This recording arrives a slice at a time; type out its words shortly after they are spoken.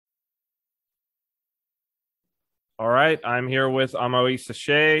All right, I'm here with Amaury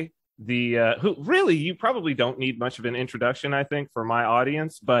Sechet, who really you probably don't need much of an introduction, I think, for my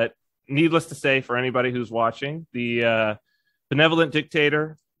audience, but needless to say, for anybody who's watching, the benevolent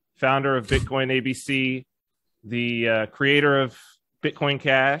dictator, founder of Bitcoin ABC, the creator of Bitcoin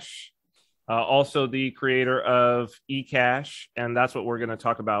Cash, also the creator of eCash, and that's what we're going to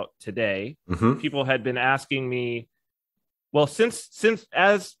talk about today. People had been asking me, well, since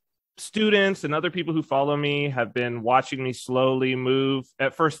as students and other people who follow me have been watching me slowly move,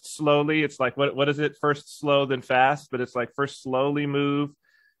 at first slowly, it's like, what is it? First slow, then fast, but it's like first slowly move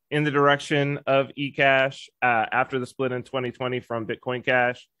in the direction of eCash after the split in 2020 from Bitcoin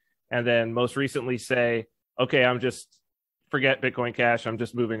Cash. And then most recently say, okay, forget Bitcoin Cash. I'm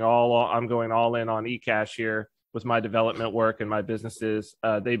just I'm going all in on eCash here with my development work and my businesses.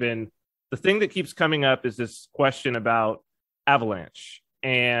 The thing that keeps coming up is this question about Avalanche.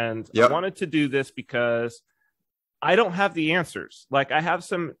 And I wanted to do this because I don't have the answers. Like, I have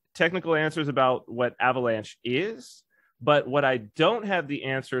some technical answers about what Avalanche is, but what I don't have the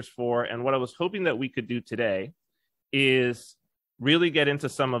answers for, and what I was hoping that we could do today, is really get into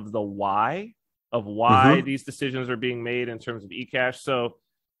some of the why these decisions are being made in terms of eCash. So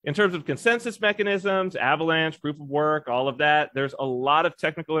in terms of consensus mechanisms, Avalanche, proof of work, all of that, there's a lot of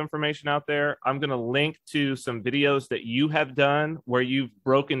technical information out there. I'm going to link to some videos that you have done where you've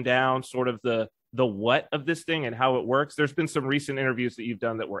broken down sort of the what of this thing and how it works. There's been some recent interviews that you've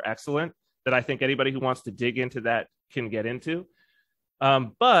done that were excellent that I think anybody who wants to dig into that can get into.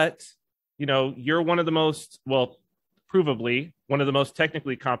 But, you're one of the most, provably one of the most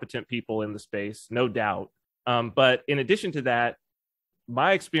technically competent people in the space, no doubt. But in addition to that,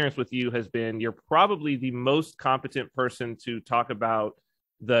 my experience with you has been you're probably the most competent person to talk about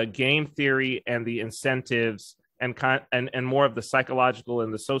the game theory and the incentives and more of the psychological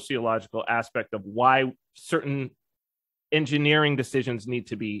and the sociological aspect of why certain engineering decisions need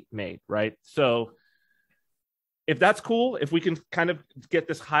to be made, right? So if that's cool, if we can kind of get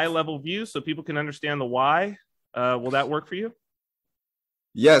this high level view so people can understand the why, will that work for you?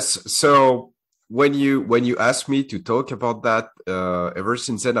 Yes. So when you asked me to talk about that, ever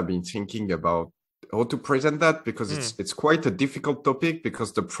since then, I've been thinking about how to present that, because it's quite a difficult topic,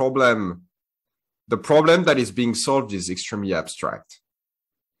 because the problem that is being solved is extremely abstract.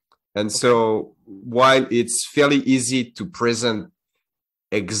 And so while it's fairly easy to present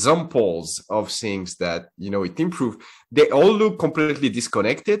examples of things that, it improved, they all look completely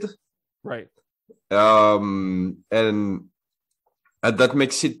disconnected. Right. And that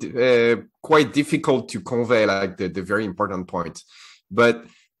makes it quite difficult to convey like the very important point. But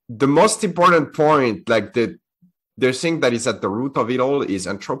the most important point, like the thing that is at the root of it all, is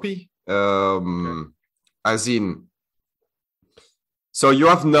entropy. As in, so you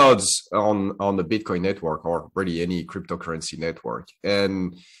have nodes on the Bitcoin network, or really any cryptocurrency network,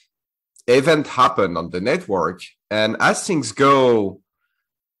 and event happen on the network. And as things go,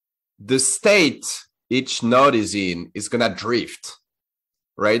 the state each node is in is going to drift,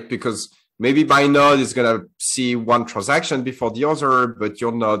 right? Because maybe my node is going to see one transaction before the other, but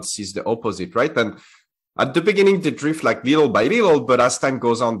your node sees the opposite, right? And at the beginning, they drift like little by little, but as time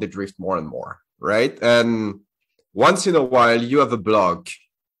goes on, they drift more and more, right? And once in a while, you have a block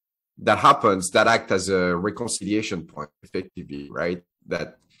that happens that acts as a reconciliation point, effectively, right?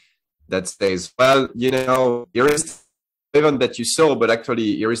 That says, well, here is the event that you saw, but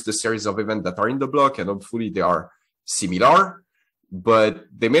actually here is the series of events that are in the block, and hopefully they are similar, but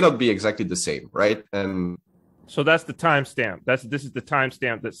they may not be exactly the same, right? And so that's the timestamp. This is the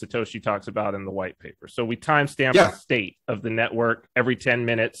timestamp that Satoshi talks about in the white paper. So we timestamp the state of the network every 10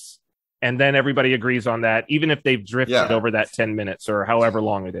 minutes, and then everybody agrees on that, even if they've drifted over that 10 minutes or however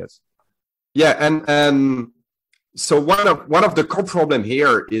long it is. Yeah, and so one of the core problem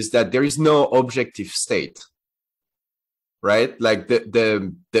here is that there is no objective state, right? Like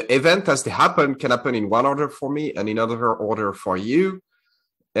the event as they happen can happen in one order for me and in another order for you.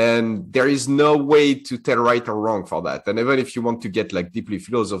 And there is no way to tell right or wrong for that. And even if you want to get like deeply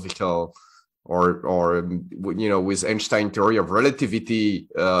philosophical or with Einstein theory of relativity,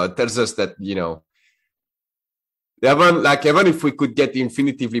 tells us that, even if we could get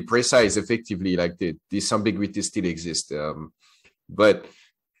infinitively precise, effectively, like this ambiguity still exists. But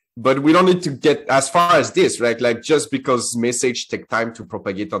we don't need to get as far as this, right? Like, just because message take time to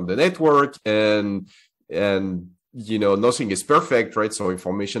propagate on the network and nothing is perfect, right? So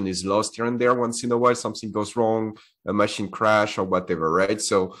information is lost here and there. Once in a while, something goes wrong, a machine crash or whatever, right?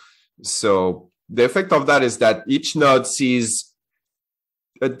 So the effect of that is that each node sees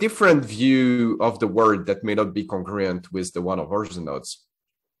a different view of the world that may not be congruent with the one of other nodes.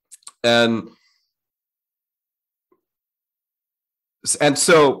 And And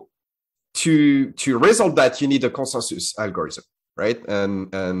so to resolve that, you need a consensus algorithm, right?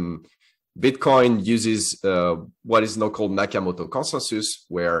 And Bitcoin uses what is now called Nakamoto consensus,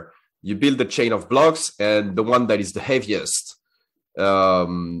 where you build a chain of blocks, and the one that is the heaviest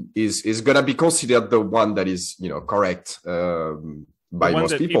is going to be considered the one that is, correct by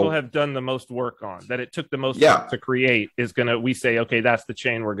most people. People have done the most work on, that it took the most work to create, is we say, okay, that's the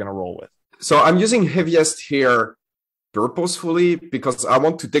chain we're going to roll with. So I'm using heaviest here purposefully because I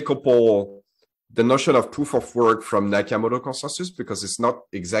want to decouple the notion of proof of work from Nakamoto consensus, because it's not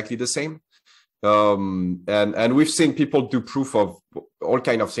exactly the same. And we've seen people do proof of all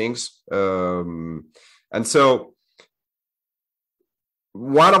kind of things. And so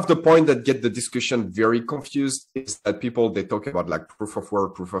one of the points that get the discussion very confused is that they talk about like proof of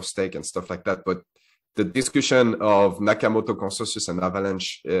work, proof of stake and stuff like that. But the discussion of Nakamoto consensus and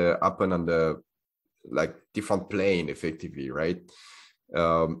Avalanche happen on the like different plane effectively, right?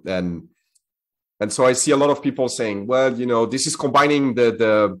 And so I see a lot of people saying, well, this is combining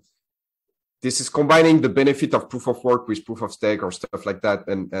the benefit of proof of work with proof of stake or stuff like that.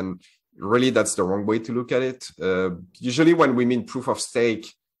 And really, that's the wrong way to look at it. Usually when we mean proof of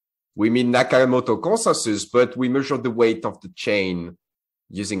stake, we mean Nakamoto consensus, but we measure the weight of the chain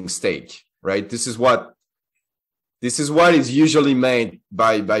using stake, right? This is what is usually meant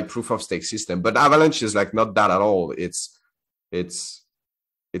by proof of stake system. But Avalanche is like not that at all.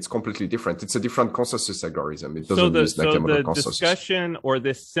 It's completely different. It's a different consensus algorithm. It doesn't use Nakamoto consensus. Discussion or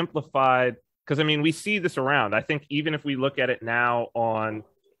this simplified, because I mean, we see this around. I think even if we look at it now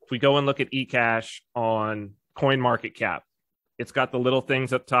if we go and look at eCash on CoinMarketCap, it's got the little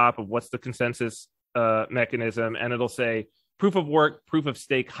things up top of what's the consensus mechanism, and it'll say proof of work, proof of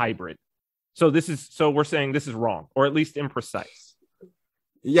stake hybrid. So we're saying this is wrong, or at least imprecise.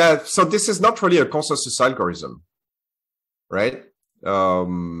 Yeah. So this is not really a consensus algorithm, right?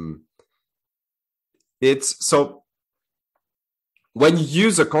 It's so when you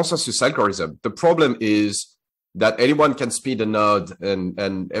use a consensus algorithm, the problem is that anyone can speed a node,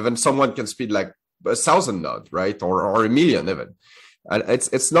 and even someone can speed like 1,000 nodes, right? Or 1 million even. And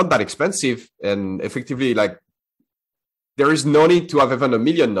it's not that expensive, and effectively, like, there is no need to have even 1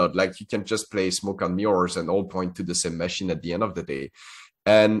 million nodes. Like, you can just play smoke and mirrors and all point to the same machine at the end of the day.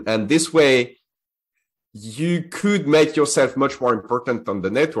 And this way, you could make yourself much more important on the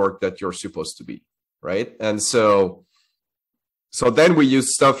network that you're supposed to be, right? And so then we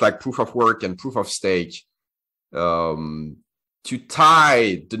use stuff like proof of work and proof of stake to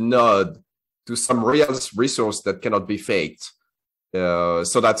tie the node to some real resource that cannot be faked,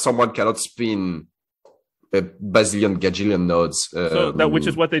 so that someone cannot spin a bazillion, gajillion nodes. So that, which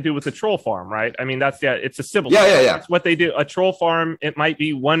is what they do with the troll farm, right? I mean, it's a Sybil. Yeah. It's what they do. A troll farm, it might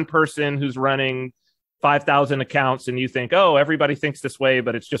be one person who's running 5,000 accounts, and you think, oh, everybody thinks this way,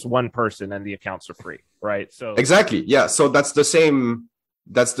 but it's just one person and the accounts are free, right? So exactly, yeah. So that's the same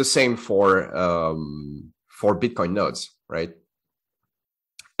for Bitcoin nodes, right?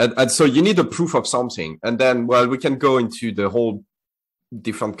 And so you need a proof of something, and then, well, we can go into the whole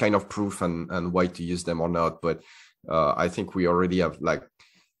different kind of proof and why to use them or not. But I think we already have like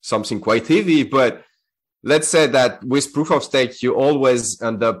something quite heavy. But let's say that with proof of stake, you always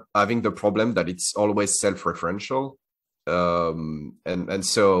end up having the problem that it's always self-referential. And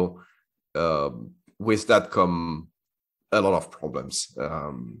so with that come a lot of problems.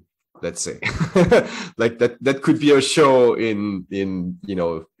 Let's say like that could be a show in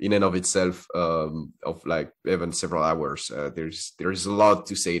and of itself, of like even several hours. There's a lot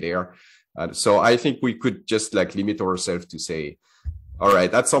to say there. And so I think we could just like limit ourselves to say, all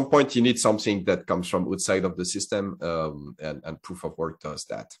right, at some point you need something that comes from outside of the system, and proof of work does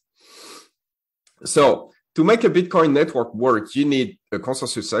that. So to make a Bitcoin network work, you need a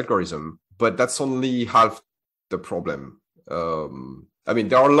consensus algorithm, but that's only half the problem. I mean,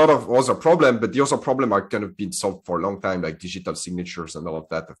 there are a lot of other problems, but the other problems are kind of been solved for a long time, like digital signatures and all of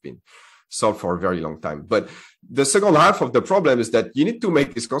that have been solved for a very long time. But the second half of the problem is that you need to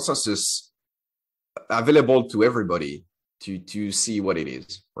make this consensus available to everybody to see what it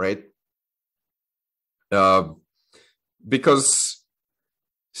is, right? Because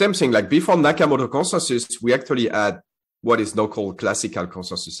same thing, like before Nakamoto consensus, we actually had what is now called classical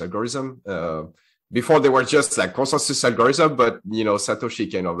consensus algorithm. Before they were just like consensus algorithm, but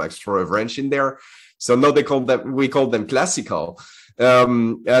Satoshi kind of like threw a wrench in there. So now we call them classical.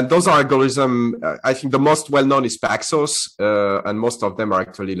 And those are algorithms. I think the most well-known is Paxos, and most of them are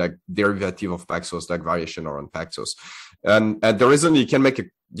actually like derivative of Paxos, like variation around Paxos. And the reason you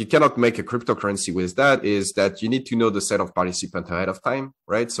cannot make a cryptocurrency with that is that you need to know the set of participants ahead of time,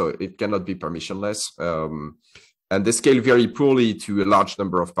 right? So it cannot be permissionless. and they scale very poorly to a large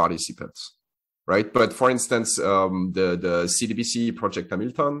number of participants, right? But for instance, the CDBC Project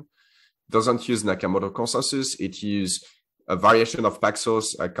Hamilton doesn't use Nakamoto consensus. It uses a variation of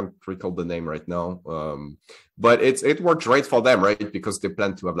Paxos. I can't recall the name right now, but it works great for them, right? Because they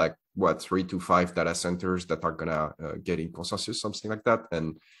plan to have like 3 to 5 data centers that are gonna get in consensus, something like that.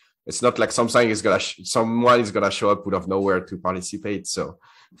 And it's not like someone is gonna show up out of nowhere to participate. So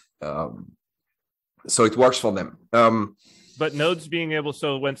it works for them. But nodes being able,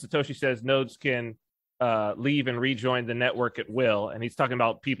 so when Satoshi says nodes can leave and rejoin the network at will, and he's talking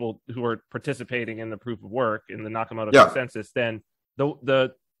about people who are participating in the proof of work in the Nakamoto consensus, then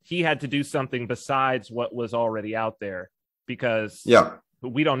he had to do something besides what was already out there, because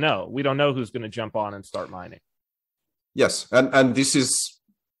we don't know who's going to jump on and start mining. Yes, and this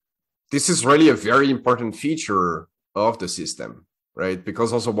is really a very important feature of the system, right?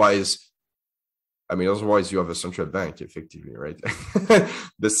 Because otherwise you have a central bank, effectively, right?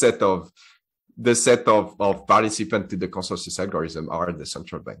 the set of participants to the consensus algorithm are the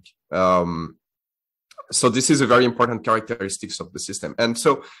central bank. So this is a very important characteristics of the system. And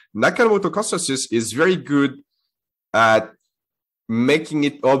so Nakamoto consensus is very good at making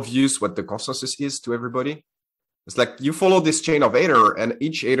it obvious what the consensus is to everybody. It's like you follow this chain of header, and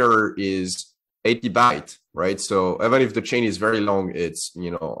each header is 80 bytes, right? So even if the chain is very long, it's,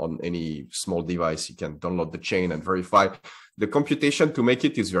 on any small device, you can download the chain and verify. The computation to make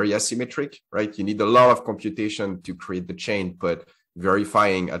it is very asymmetric, right? You need a lot of computation to create the chain, but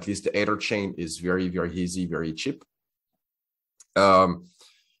verifying at least the header chain is very, very easy, very cheap.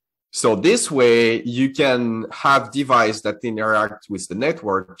 So this way you can have devices that interact with the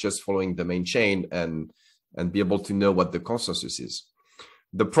network just following the main chain and be able to know what the consensus is.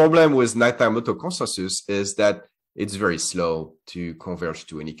 The problem with Nakamoto consensus is that it's very slow to converge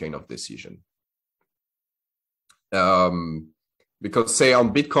to any kind of decision. Because say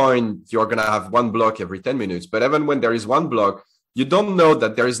on Bitcoin, you're going to have one block every 10 minutes, but even when there is one block, you don't know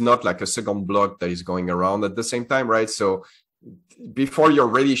that there is not like a second block that is going around at the same time, right? So before you're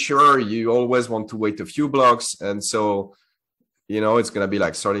really sure, you always want to wait a few blocks. And so, it's going to be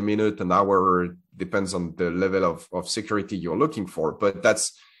like 30 minutes, an hour, depends on the level of security you're looking for. But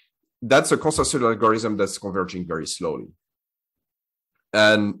that's a consensus algorithm that's converging very slowly.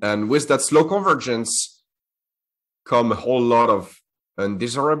 And with that slow convergence come a whole lot of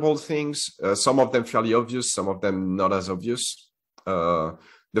undesirable things. Some of them fairly obvious, some of them not as obvious. The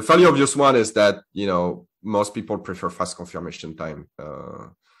fairly obvious one is that, most people prefer fast confirmation time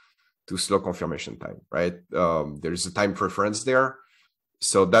to slow confirmation time, right? There is a time preference there.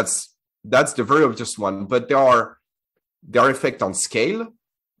 So that's the very obvious one, but there are effects on scale.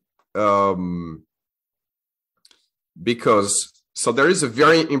 Because there is a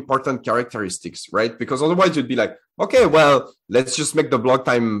very important characteristics, right? Because otherwise you'd be like, okay, well, let's just make the block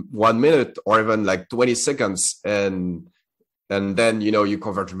time 1 minute or even like 20 seconds. And then, you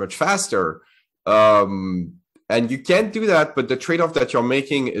converge much faster. And you can't do that, but the trade-off that you're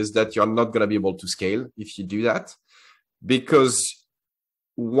making is that you're not going to be able to scale if you do that. Because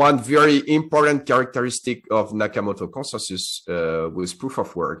one very important characteristic of Nakamoto consensus with proof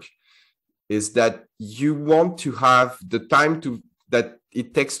of work is that you want to have the time that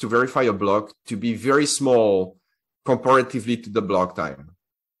it takes to verify a block to be very small comparatively to the block time,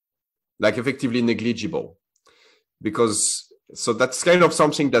 like effectively negligible. So that's kind of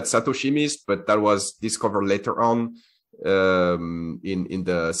something that Satoshi missed, but that was discovered later on in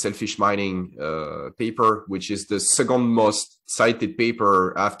the selfish mining paper, which is the second most cited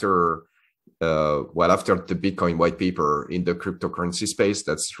paper after the Bitcoin white paper in the cryptocurrency space.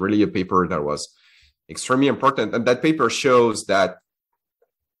 That's really a paper that was extremely important. And that paper shows that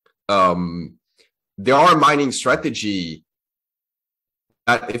there are mining strategy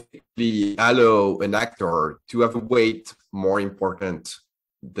that effectively allow an actor to have a weight more important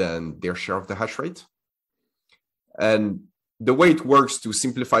than their share of the hash rate. And the way it works, to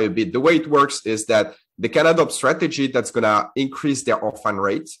simplify a bit, the way it works is that they can adopt strategy that's going to increase their orphan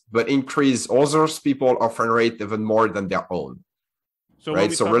rate, but increase others people's orphan rate even more than their own. So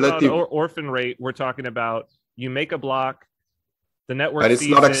right? When we talk about orphan rate, we're talking about you make a block, the network and it's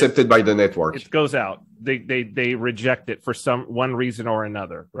not accepted by the network. It goes out. They reject it for one reason or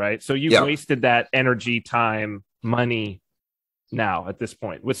another, right? So you've wasted that energy, time, money now at this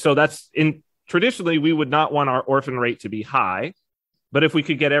point. So that's traditionally we would not want our orphan rate to be high, but if we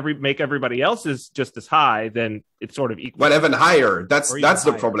could make everybody else's just as high, then it's sort of equal. Well, even higher. That's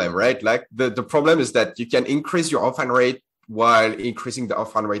the problem, right? Like the problem is that you can increase your orphan rate while increasing the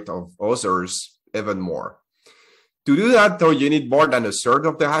orphan rate of others even more. To do that, though, you need more than a third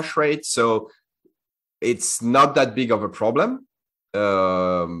of the hash rate. So it's not that big of a problem.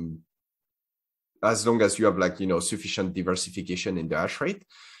 As long as you have like, sufficient diversification in the hash rate.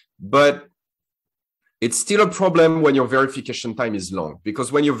 But it's still a problem when your verification time is long,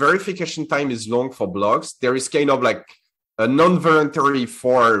 because when your verification time is long for blocks, there is kind of like a non-voluntary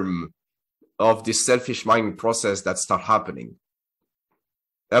form of this selfish mining process that start happening.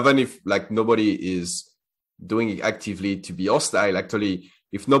 Even if like nobody is doing it actively to be hostile, actually,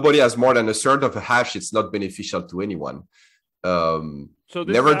 if nobody has more than a third of a hash, it's not beneficial to anyone. So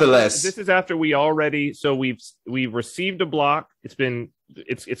nevertheless, this is after we already, so we've received a block.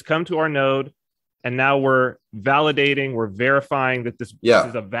 It's come to our node, and now we're validating, we're verifying that this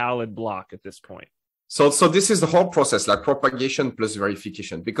is a valid block at this point. So this is the whole process, like propagation plus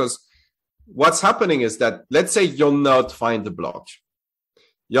verification, because what's happening is that, let's say your node find the block.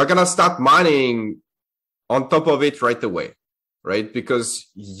 You're going to start mining on top of it right away, right? Because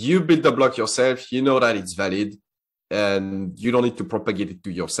you build the block yourself, you know that it's valid, and you don't need to propagate it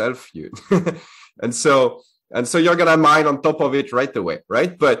to yourself. And so you're going to mine on top of it right away,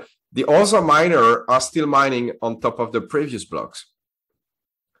 right? But the other miner are still mining on top of the previous blocks.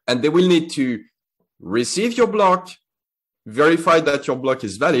 And they will need to receive your block, verify that your block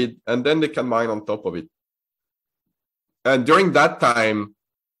is valid, and then they can mine on top of it. And during that time,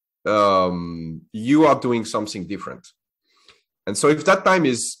 you are doing something different. And so if that time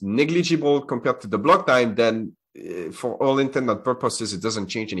is negligible compared to the block time, then for all intent and purposes, it doesn't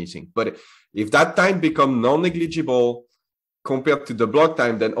change anything. But if that time becomes non-negligible compared to the block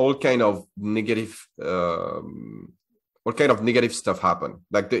time, then all kind of negative stuff happen.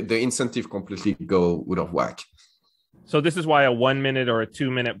 Like the incentive completely go out of whack. So this is why a 1 minute or a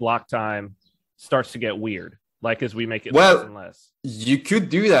 2 minute block time starts to get weird. Like as we make it less and less. You could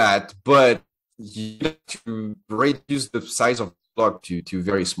do that, but you have to reduce the size of block to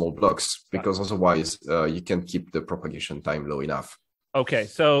very small blocks, because otherwise you can keep the propagation time low enough. Okay,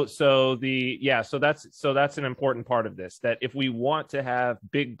 so that's an important part of this, that if we want to have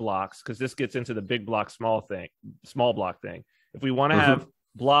big blocks, because this gets into the big block small block thing. If we want to have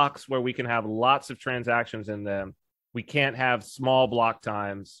blocks where we can have lots of transactions in them, we can't have small block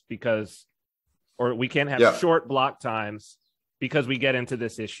times or we can't have short block times, because we get into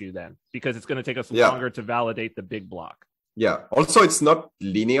this issue then, because it's going to take us longer to validate the big block. Yeah. Also, it's not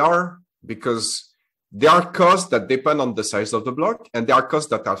linear, because there are costs that depend on the size of the block, and there are costs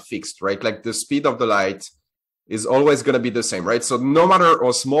that are fixed, right? Like the speed of the light is always going to be the same, right? So no matter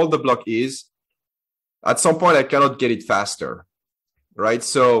how small the block is, at some point I cannot get it faster, right?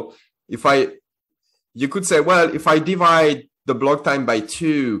 So you could say, well, if I divide the block time by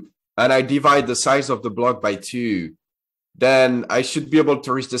 2 and I divide the size of the block by 2, then I should be able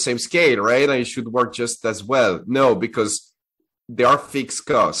to reach the same scale, right? And it should work just as well. No, because they are fixed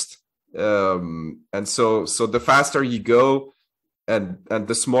costs. And so the faster you go and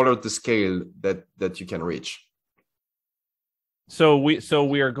the smaller the scale that you can reach. So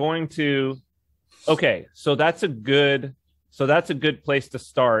we are going to, okay. So that's a good place to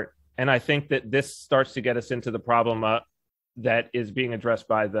start. And I think that this starts to get us into the problem that is being addressed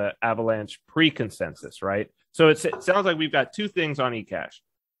by the Avalanche pre-consensus, right? So it sounds like we've got two things on eCash.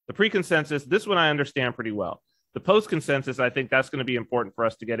 The pre-consensus, this one I understand pretty well. The post-consensus, I think that's going to be important for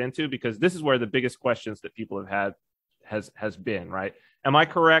us to get into, because this is where the biggest questions that people have had has been, right? Am I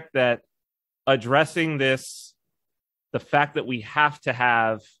correct that addressing this, the fact that we have to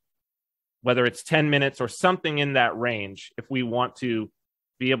have, whether it's 10 minutes or something in that range, if we want to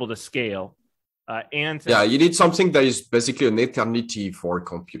be able to scale, you need something that is basically an eternity for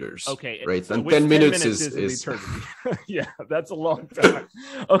computers. Okay, right? So and 10 minutes is eternity. Yeah, that's a long time.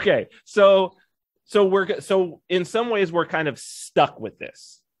 Okay, so in some ways we're kind of stuck with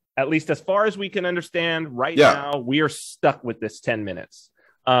this. At least as far as we can understand right now, we are stuck with this 10 minutes.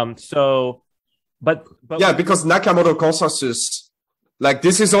 Because Nakamoto consensus, like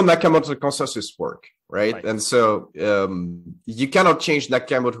this is how Nakamoto consensus work, right? And so you cannot change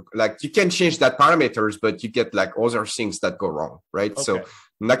Nakamoto, like you can change that parameters, but you get like other things that go wrong, right? Okay. So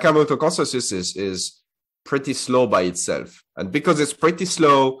Nakamoto consensus is pretty slow by itself. And because it's pretty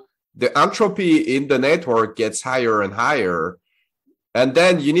slow, the entropy in the network gets higher and higher. And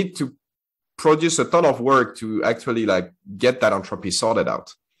then you need to produce a ton of work to actually like get that entropy sorted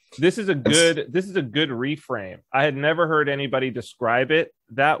out. This is a good reframe. I had never heard anybody describe it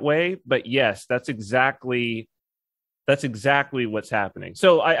that way, but yes, that's exactly what's happening.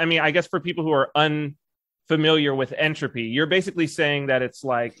 So I mean, I guess for people who are unfamiliar with entropy, you're basically saying that it's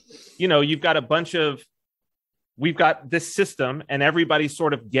like, we've got this system and everybody's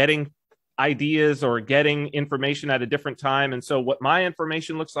sort of getting ideas or getting information at a different time. And so what my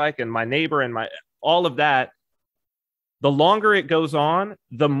information looks like and my neighbor and all of that, the longer it goes on,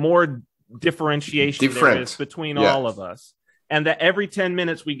 the more differentiation there is between all of us. And that every 10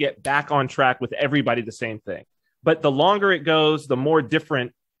 minutes we get back on track with everybody the same thing. But the longer it goes, the more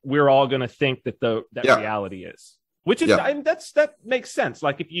different we're all going to think that reality is. Which is, that makes sense.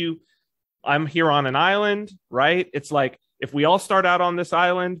 Like I'm here on an island, right? It's like if we all start out on this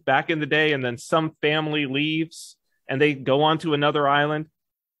island back in the day and then some family leaves and they go on to another island,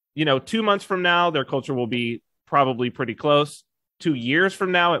 2 months from now, their culture will be probably pretty close. 2 years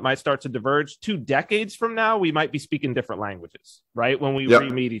from now, it might start to diverge. 2 decades from now, we might be speaking different languages, right? When we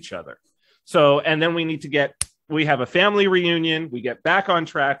re-meet each other. So, and then we have a family reunion, we get back on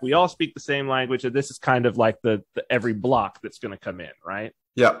track, we all speak the same language, and this is kind of like the every block that's going to come in, right?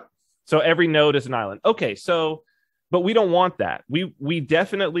 Yeah. So every node is an island. Okay, so, but we don't want that. We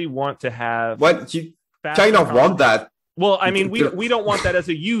definitely want to have... What, you kind of want that. Well, I mean, we don't want that as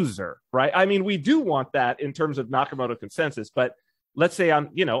a user, right? I mean, we do want that in terms of Nakamoto consensus, but let's say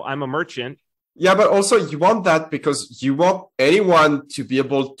I'm a merchant. Yeah, but also you want that because you want anyone to be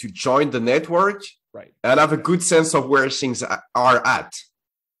able to join the network, right, and have a good sense of where things are at,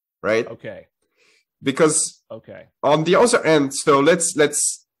 right? Okay. Because on the other end, so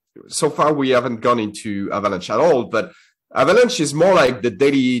so far we haven't gone into Avalanche at all, but Avalanche is more like the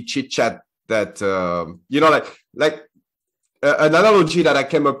daily chit chat that like an analogy that I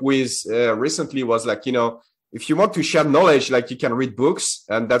came up with recently was like, if you want to share knowledge, like you can read books,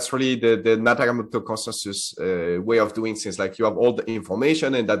 and that's really the Nakamoto consensus way of doing things. Like you have all the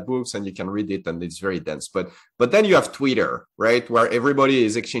information in that books and you can read it and it's very dense. But then you have Twitter, right? Where everybody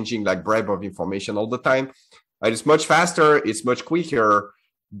is exchanging like bribe of information all the time. And it's much faster. It's much quicker,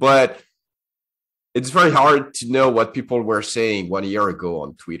 but it's very hard to know what people were saying 1 year ago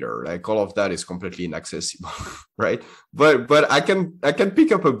on Twitter. Like all of that is completely inaccessible, right? But I can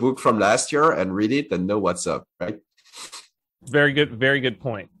pick up a book from last year and read it and know what's up, right? Very good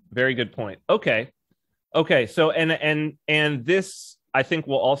point. Very good point. Okay. So and this I think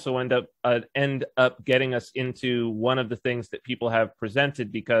will also end up getting us into one of the things that people have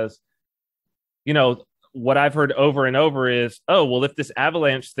presented, because what I've heard over and over is, oh, well, if this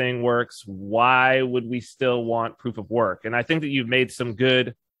Avalanche thing works, why would we still want proof of work? And I think that you've made some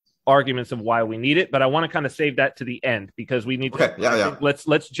good arguments of why we need it, but I want to kind of save that to the end because we need to.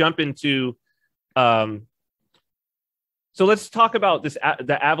 Let's jump into. So let's talk about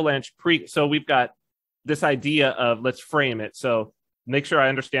the Avalanche So we've got this idea of, let's frame it. So make sure I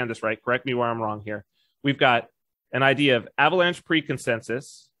understand this right. Correct me where I'm wrong here. We've got an idea of Avalanche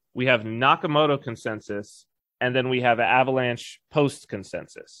pre-consensus. We have Nakamoto consensus, and then we have an Avalanche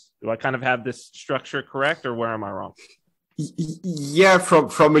post-consensus. Do I kind of have this structure correct, or where am I wrong? Yeah,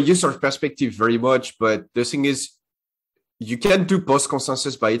 from a user perspective, very much. But the thing is, you can do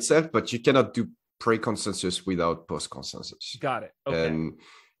post-consensus by itself, but you cannot do pre-consensus without post-consensus. Got it. Okay.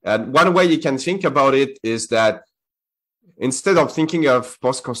 And one way you can think about it is that instead of thinking of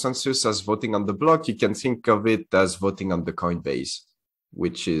post-consensus as voting on the block, you can think of it as voting on the Coinbase,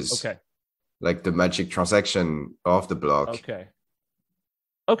 which is like the magic transaction of the block. Okay.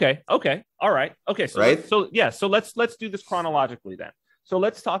 All right. Okay. So, right? So let's do this chronologically then. So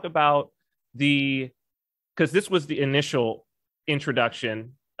let's talk about because this was the initial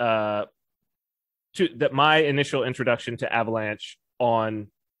introduction my initial introduction to Avalanche on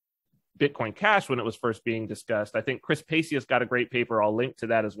Bitcoin Cash when it was first being discussed. I think Chris Pacia has got a great paper. I'll link to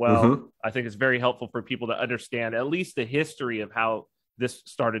that as well. Mm-hmm. I think it's very helpful for people to understand at least the history of how this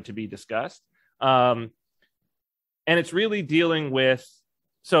started to be discussed. And it's really dealing with,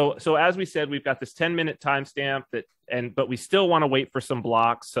 so as we said, we've got this 10-minute timestamp but we still want to wait for some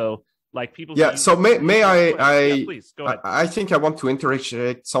blocks. So like people. Yeah. So may I please go ahead. I think I want to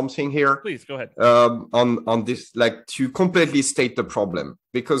interject something here. Please go ahead. On this, like to completely state the problem,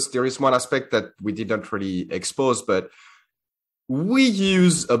 because there is one aspect that we didn't really expose, but we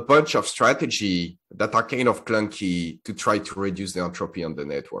use a bunch of strategy that are kind of clunky to try to reduce the entropy on the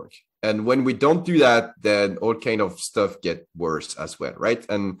network. And when we don't do that, then all kind of stuff get worse as well, right?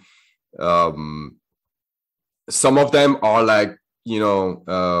 And some of them are like,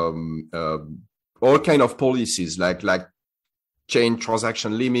 all kind of policies like chain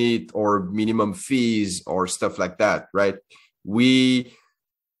transaction limit or minimum fees or stuff like that, right? We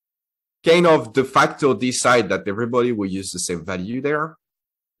kind of de facto decide that everybody will use the same value there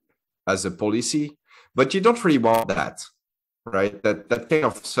as a policy, but you don't really want that, right? That kind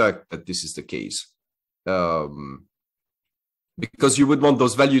of sucks that this is the case. Because you would want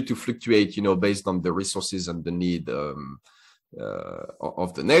those values to fluctuate, based on the resources and the need of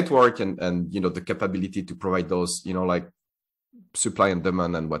the network and the capability to provide those, like supply and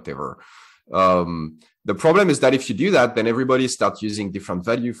demand and whatever. The problem is that if you do that, then everybody starts using different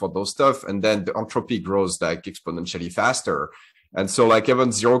value for those stuff, and then the entropy grows like exponentially faster. And so like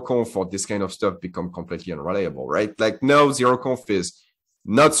even zero conf for this kind of stuff become completely unreliable, right? Like no, zero conf is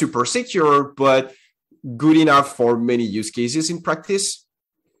not super secure, but good enough for many use cases in practice.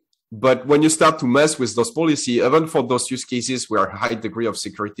 But when you start to mess with those policy, even for those use cases where a high degree of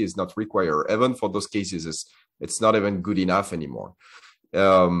security is not required, even for those cases, it's not even good enough anymore.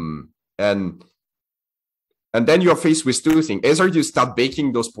 And then you're faced with two things. Either you start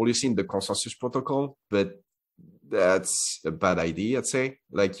baking those policies in the consensus protocol, but that's a bad idea, I'd say.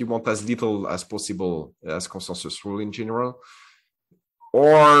 Like you want as little as possible as consensus rule in general.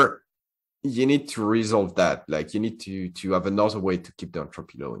 Or you need to resolve that. Like you need to have another way to keep the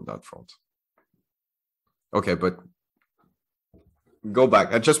entropy low in that front. Okay, but go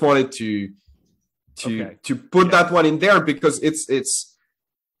back. I just wanted to put that one in there because it's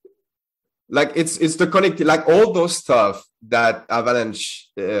the connected, like all those stuff that Avalanche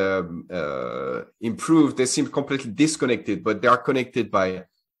improved, they seem completely disconnected, but they are connected by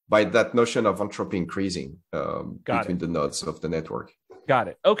that notion of entropy increasing between the nodes of the network. Got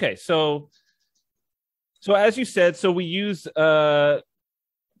it. Okay, so as you said, so we use and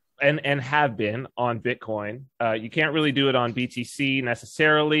have been on Bitcoin. You can't really do it on BTC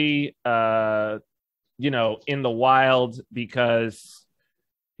necessarily, in the wild because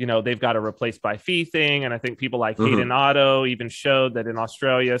they've got a replace by fee thing. And I think people like Hayden Otto even showed that in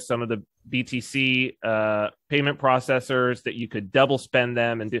Australia, some of the BTC payment processors that you could double spend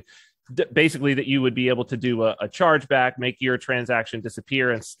them and do basically that you would be able to do a chargeback, make your transaction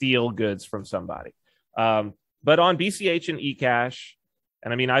disappear and steal goods from somebody. But on BCH and eCash,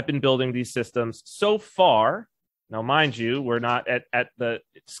 and I mean, I've been building these systems so far. Now, mind you, we're not at the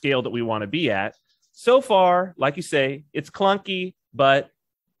scale that we want to be at. So far, like you say, it's clunky, but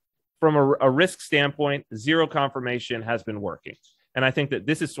from a risk standpoint, zero confirmation has been working. And I think that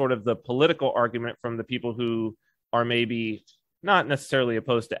this is sort of the political argument from the people who are maybe not necessarily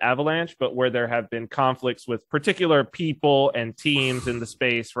opposed to Avalanche, but where there have been conflicts with particular people and teams in the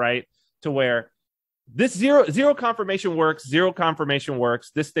space, right? To where this zero confirmation works,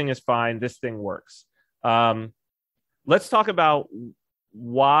 this thing is fine, this thing works. Let's talk about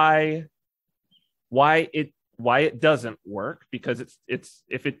why it doesn't work, because it's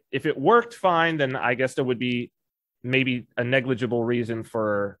if it worked fine, then I guess there would be maybe a negligible reason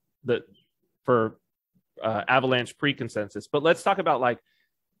for Avalanche pre-consensus. But let's talk about, like,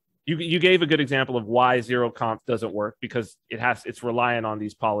 you gave a good example of why zero conf doesn't work, because it's reliant on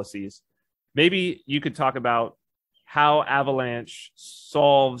these policies. Maybe you could talk about how Avalanche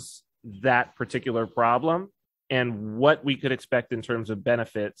solves that particular problem and what we could expect in terms of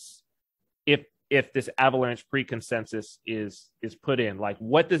benefits if this Avalanche pre-consensus is put in. Like,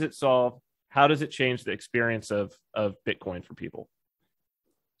 what does it solve? How does it change the experience of Bitcoin for people?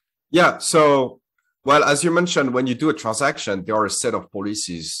 Yeah, so, well, as you mentioned, when you do a transaction, there are a set of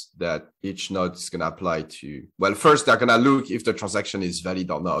policies that each node is going to apply to. Well, first, they're going to look if the transaction is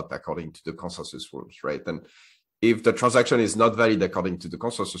valid or not according to the consensus rules, right? And if the transaction is not valid according to the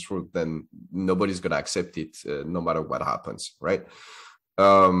consensus rule, then nobody's going to accept it no matter what happens, right?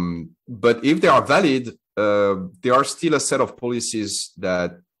 But if they are valid, there are still a set of policies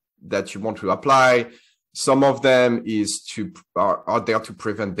that you want to apply. Some of them are there to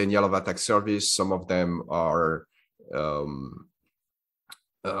prevent denial of attack service. Some of them are,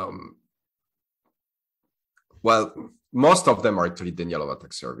 well, most of them are actually denial of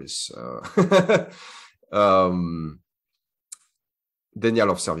attack service.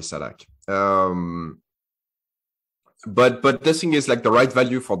 Denial of service attack. But the thing is, like, the right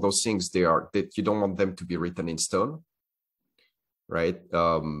value for those things, that you don't want them to be written in stone, right?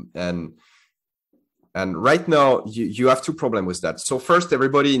 And right now you have two problems with that. So first,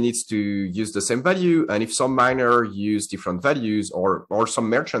 everybody needs to use the same value, and if some miner use different values, or some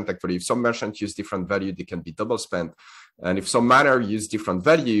merchant, actually, if some merchant use different value, they can be double spent. And if some miner use different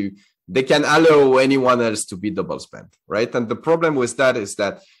value, they can allow anyone else to be double spent, right? And the problem with that is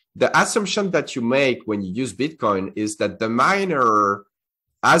that the assumption that you make when you use Bitcoin is that the miner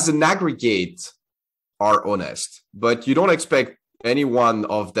as an aggregate are honest, but you don't expect any one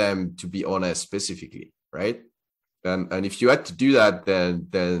of them to be honest specifically, right? And if you had to do that,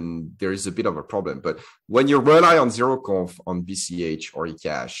 then there is a bit of a problem. But when you rely on zero conf on BCH or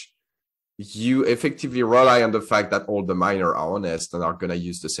eCash, you effectively rely on the fact that all the miners are honest and are going to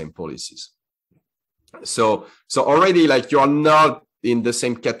use the same policies. So already, like, you're not in the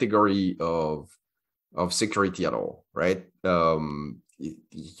same category of security at all, right?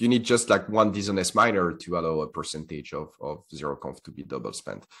 You need just like one dishonest miner to allow a percentage of zero conf to be double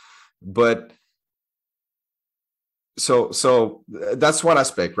spent. But so that's one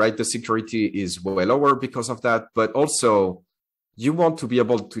aspect, right? The security is way lower because of that, but also you want to be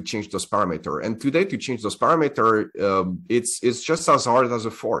able to change those parameters. And today, to change those parameters, it's just as hard as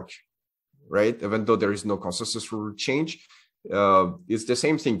a fork, right? Even though there is no consensus rule change, it's the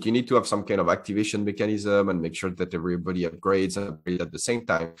same thing. You need to have some kind of activation mechanism and make sure that everybody upgrades and upgrade at the same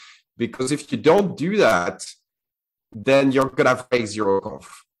time. Because if you don't do that, then you're gonna have fake zero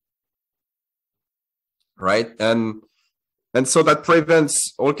conf, right? And so that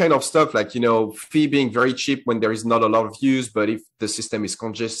prevents all kind of stuff like, fee being very cheap when there is not a lot of use, but if the system is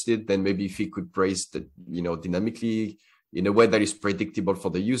congested, then maybe fee could raise the, dynamically in a way that is predictable for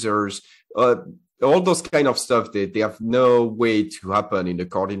the users. All those kind of stuff, they have no way to happen in a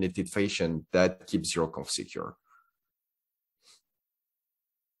coordinated fashion that keeps zero conf secure.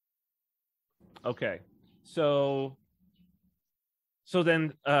 Okay. So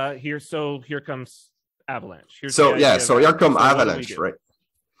then here comes Avalanche. So here come Avalanche, right?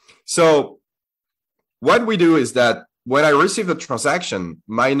 So what we do is that when I receive the transaction,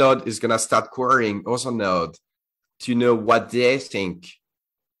 my node is gonna start querying other node to know what they think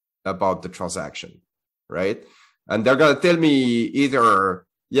about the transaction, right? And they're gonna tell me either,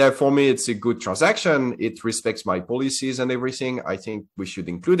 yeah, for me it's a good transaction, it respects my policies and everything, I think we should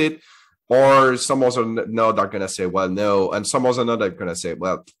include it. Or some other node are gonna say, well, no, and some other node are gonna say,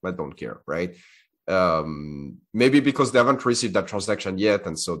 well, I don't care, right? Maybe because they haven't received that transaction yet,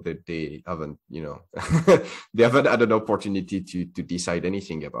 and so they haven't, they haven't had an opportunity to decide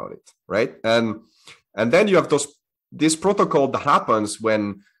anything about it, right? And then you have this protocol that happens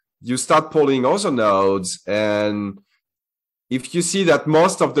when you start polling other nodes, and if you see that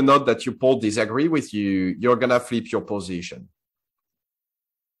most of the nodes that you poll disagree with you, you're gonna flip your position,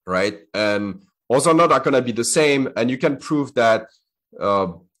 right? And other nodes are gonna be the same, and you can prove that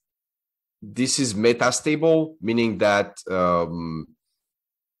this is metastable, meaning that even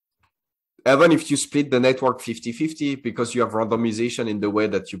if you split the network 50-50, because you have randomization in the way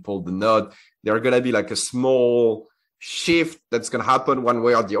that you pull the node, there are going to be like a small shift that's going to happen one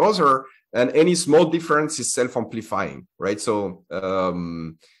way or the other. And any small difference is self-amplifying, right? So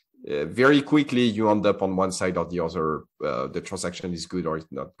very quickly, you end up on one side or the other. The transaction is good or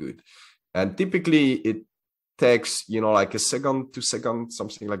it's not good. And typically, it takes, like a second, 2 seconds,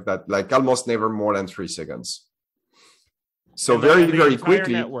 something like that, like almost never more than 3 seconds. So very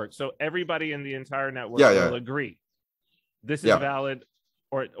quickly. Network. So everybody in the entire network will agree. This is valid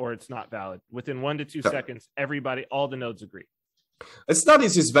or it's not valid. Within 1 to 2 seconds, everybody, all the nodes agree. It's not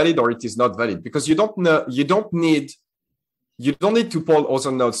it is valid or it is not valid, because you don't need to poll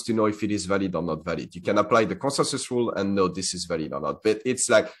other nodes to know if it is valid or not valid. You can apply the consensus rule and know this is valid or not. But it's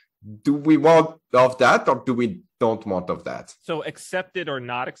like, do we want of that or do we don't want of that? So accepted or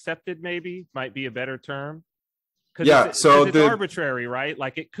not accepted maybe might be a better term. It's arbitrary, right?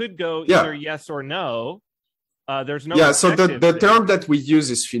 Like it could go either yes or no. There's no. So the term that we use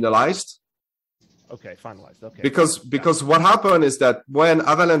is finalized. Okay, finalized. Okay. Because what happened is that when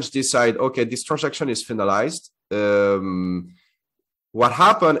Avalanche decide, okay, this transaction is finalized, what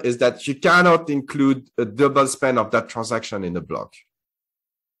happened is that you cannot include a double spend of that transaction in the block.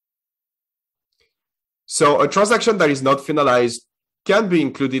 So a transaction that is not finalized can be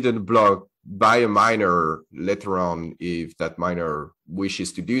included in the block by a miner later on if that miner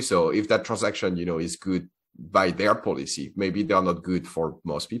wishes to do so. If that transaction, is good by their policy, maybe they are not good for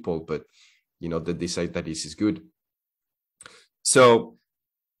most people, but they decide that this is good. So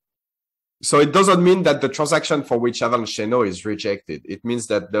it doesn't mean that the transaction for which Avalanche no is rejected. It means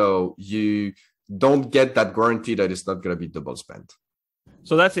that though you don't get that guarantee that it's not going to be double spent.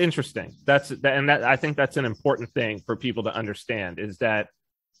 So that's interesting. I think that's an important thing for people to understand is that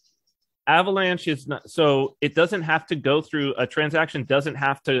Avalanche is not, so it doesn't have to go through a transaction, doesn't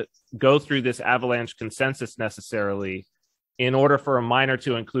have to go through this Avalanche consensus necessarily in order for a miner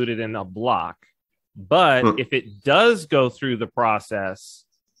to include it in a block. But if it does go through the process,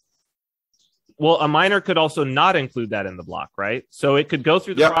 well, a miner could also not include that in the block, right? So it could go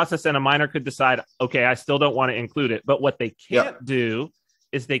through the process and a miner could decide, okay, I still don't want to include it. But what they can't do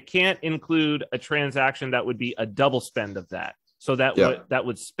is they can't include a transaction that would be a double spend of that. So that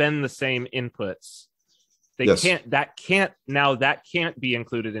would spend the same inputs. That can't be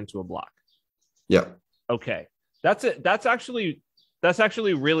included into a block. Yeah. Okay. That's it. That's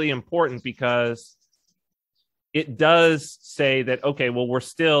actually really important because it does say that, okay, well, we're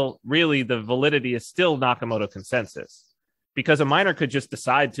still really the validity is still Nakamoto consensus, because a miner could just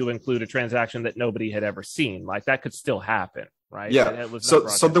decide to include a transaction that nobody had ever seen. Like that could still happen, right? Yeah.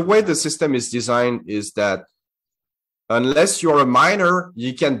 So the way the system is designed is that Unless you're a miner,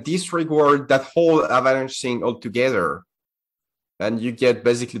 you can disregard that whole Avalanche thing altogether, and you get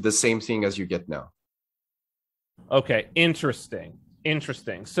basically the same thing as you get now. Okay, interesting.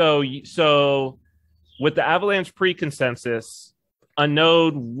 So with the Avalanche pre-consensus, a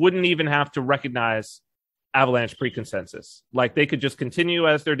node wouldn't even have to recognize Avalanche pre-consensus. Like they could just continue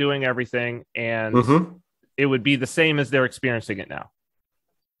as they're doing everything, and it would be the same as they're experiencing it now.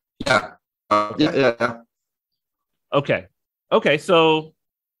 Yeah. Yeah. Okay. So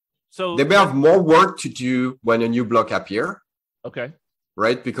they may have more work to do when a new block appears. Okay.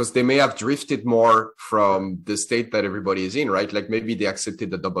 Right? Because they may have drifted more from the state that everybody is in, right? Like maybe they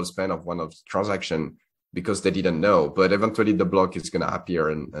accepted the double spend of one of the transaction because they didn't know, but eventually the block is going to appear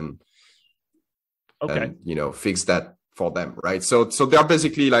and fix that for them, right? So they're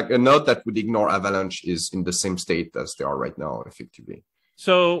basically like a node that would ignore Avalanche is in the same state as they are right now, effectively.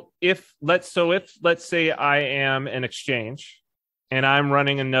 So if let's say I am an exchange and I'm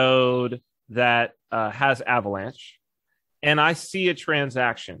running a node that has Avalanche, and I see a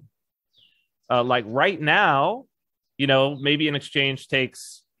transaction, like right now, maybe an exchange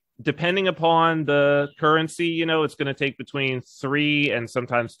takes, depending upon the currency, it's going to take between 3 and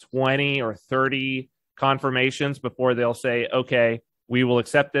sometimes 20 or 30 confirmations before they'll say, okay, we will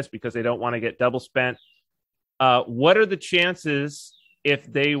accept this because they don't want to get double spent. What are the chances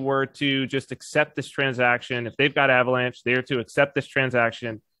if they were to just accept this transaction, if they've got Avalanche, they're to accept this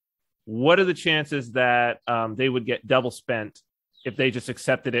transaction? What are the chances that they would get double spent if they just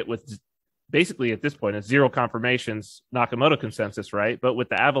accepted it with basically at this point it's 0 confirmations, Nakamoto consensus, right? But with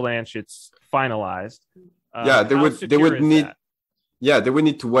the Avalanche, it's finalized. They would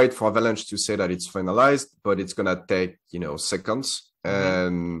need to wait for Avalanche to say that it's finalized, but it's gonna take seconds,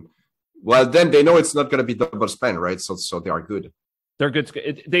 and then they know it's not gonna be double spent, right? So they are good. They're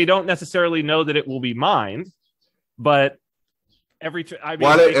good. They don't necessarily know that it will be mined, but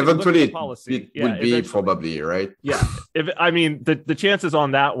eventually it would be probably, right? Yeah. The chances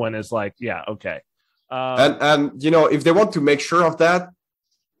on that one is like, yeah, okay. And if they want to make sure of that,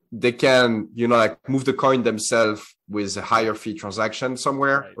 they can, move the coin themselves with a higher fee transaction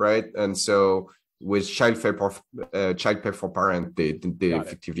somewhere, right? And so with child pay for parent, they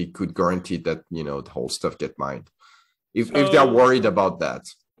effectively could guarantee that, the whole stuff get mined. If they're worried about that.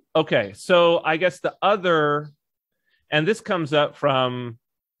 Okay. So I guess the other, and this comes up from,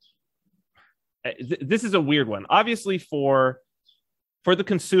 this is a weird one. Obviously for the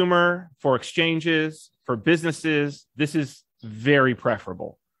consumer, for exchanges, for businesses, this is very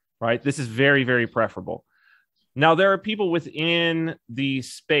preferable, right? This is very, very preferable. Now, there are people within the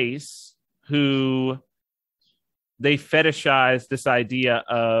space who they fetishize this idea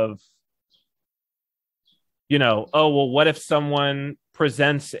of, what if someone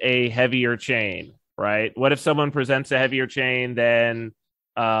presents a heavier chain, right? What if someone presents a heavier chain, then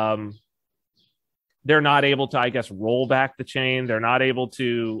they're not able to, I guess, roll back the chain. They're not able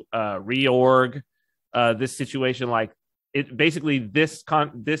to reorg this situation. Like it basically this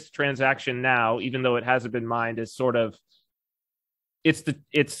transaction now, even though it hasn't been mined, is sort of the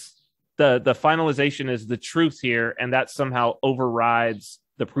finalization is the truth here, and that somehow overrides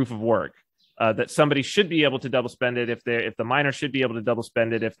the proof of work. That somebody should be able to double spend it if the miner should be able to double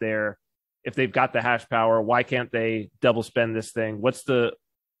spend it if they've got the hash power. Why can't they double spend this thing? What's the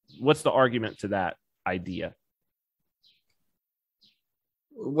argument to that idea?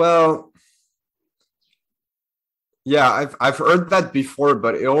 Well, yeah, I've heard that before,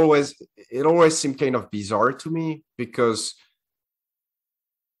 but it always seemed kind of bizarre to me because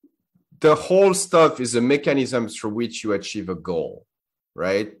the whole stuff is a mechanism through which you achieve a goal,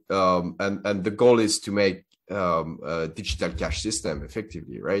 right? And the goal is to make a digital cash system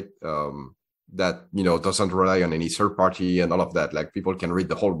effectively, right? That doesn't rely on any third party and all of that. Like people can read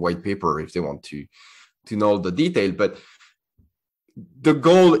the whole white paper if they want to know the detail, but the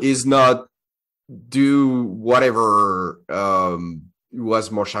goal is not do whatever was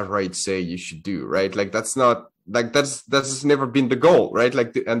Moshe Wright say you should do, right? Like that's never been the goal, right?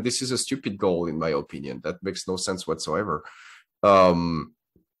 Like and this is a stupid goal in my opinion. That makes no sense whatsoever. The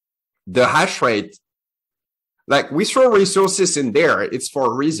hash rate, like we throw resources in there, it's for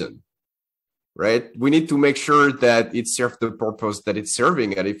a reason, right? We need to make sure that it serves the purpose that it's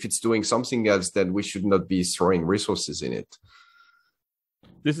serving, and if it's doing something else, then we should not be throwing resources in it.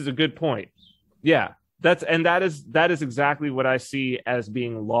 This is a good point. Yeah, that is exactly what I see as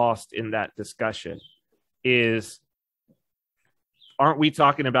being lost in that discussion. Aren't we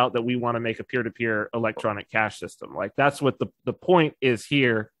talking about that we want to make a peer-to-peer electronic cash system? Like that's what the point is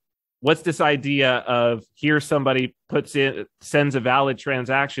here. What's this idea of here somebody sends a valid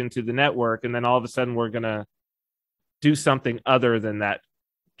transaction to the network, and then all of a sudden we're gonna do something other than that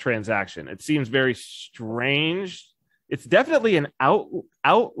transaction. It seems very strange. It's definitely an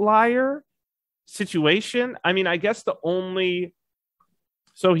outlier situation. I mean, I guess the only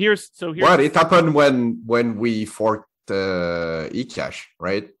here's well, it happened when we forked eCash,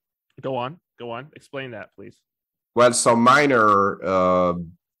 right? Go on, explain that, please. Well, some miner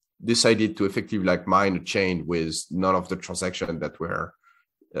decided to effectively like mine a chain with none of the transactions that were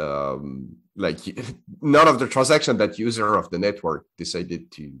like none of the transaction that user of the network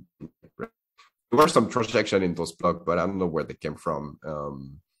decided to. There were some transactions in those blocks, but I don't know where they came from.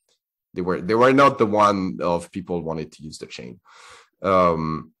 They were not the one of people wanted to use the chain.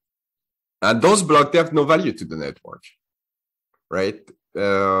 And those blocks, they have no value to the network, right?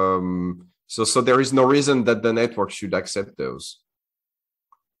 So there is no reason that the network should accept those.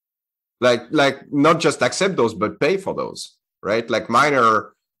 Like not just accept those, but pay for those, right? Like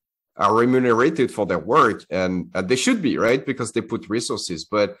miner are remunerated for their work, and they should be, right? Because they put resources.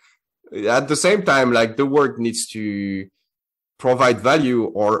 But at the same time, like the work needs to provide value,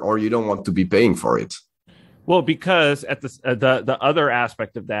 or you don't want to be paying for it. Well, because at the other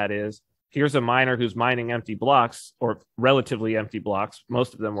aspect of that is, here's a miner who's mining empty blocks, or relatively empty blocks.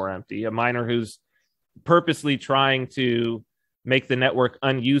 Most of them were empty. A miner who's purposely trying to make the network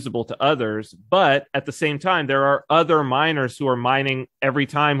unusable to others. But at the same time, there are other miners who are mining every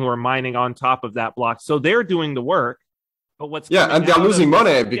time, who are mining on top of that block. So they're doing the work. But and they're losing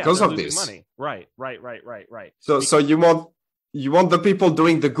money because of this. Money. Right. So you want the people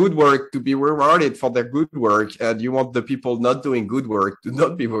doing the good work to be rewarded for their good work, and you want the people not doing good work to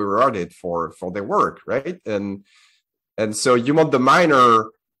not be rewarded for their work, right? And so you want the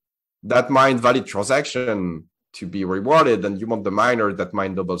miner that mine valid transaction to be rewarded, and you want the miner that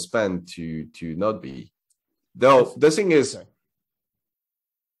mine double spend to not be. Though the thing is,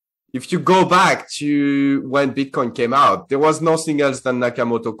 if you go back to when Bitcoin came out, there was nothing else than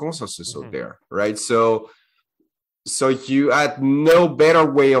Nakamoto consensus out there, right? So you had no better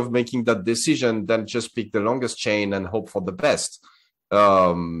way of making that decision than just pick the longest chain and hope for the best.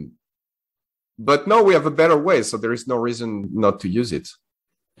 But no, we have a better way, so there is no reason not to use it.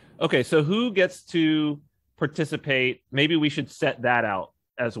 Okay, so who gets to participate? Maybe we should set that out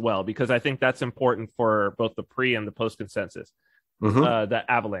as well, because I think that's important for both the pre and the post consensus, the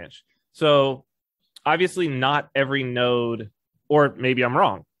Avalanche. So obviously not every node, or maybe I'm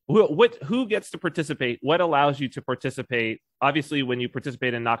wrong. Who gets to participate? What allows you to participate? Obviously, when you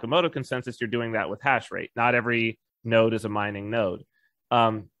participate in Nakamoto consensus, you're doing that with hash rate. Not every node is a mining node.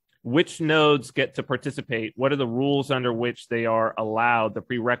 Which nodes get to participate? What are the rules under which they are allowed, the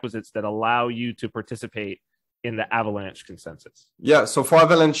prerequisites that allow you to participate in the Avalanche consensus? Yeah, so for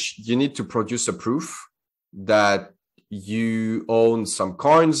Avalanche, you need to produce a proof that you own some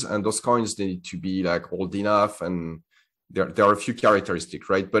coins, and those coins, they need to be like old enough, and there are a few characteristics,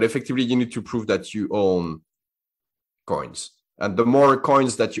 right? But effectively, you need to prove that you own coins. And the more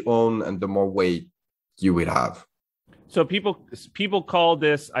coins that you own, and the more weight you will have. So people call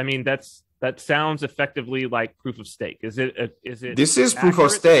this, I mean, that sounds effectively like proof of stake. Is it? This is proof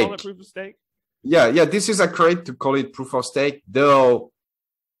of stake. Call it proof of stake? Yeah. This is accurate to call it proof of stake, though.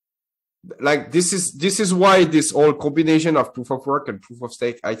 Like this is why this whole combination of proof of work and proof of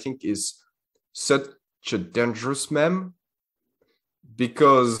stake, I think, is such a dangerous meme,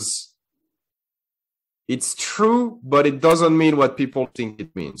 because it's true, but it doesn't mean what people think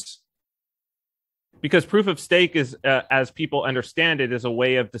it means. Because proof of stake is, as people understand it, is a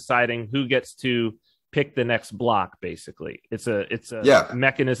way of deciding who gets to pick the next block. Basically, it's a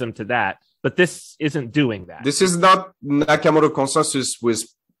mechanism to that. But this isn't doing that. This is not Nakamoto consensus with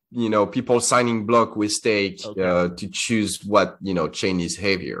people signing block with stake to choose what chain is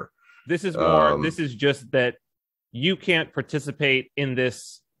heavier. This is more. This is just that you can't participate in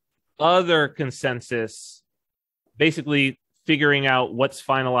this other consensus, basically figuring out what's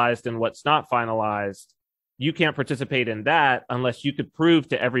finalized and what's not finalized. You can't participate in that unless you could prove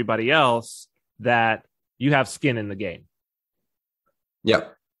to everybody else that you have skin in the game. Yeah.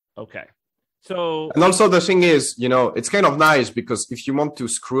 Okay. So, and also the thing is, it's kind of nice, because if you want to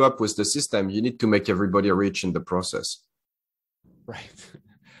screw up with the system, you need to make everybody rich in the process. Right.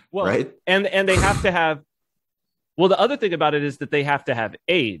 Well, right. And they have to have, well, the other thing about it is that they have to have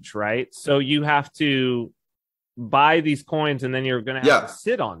age, right? So you have to buy these coins, and then you're going to have to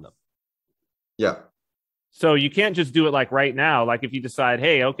sit on them. Yeah. So you can't just do it like right now. Like if you decide,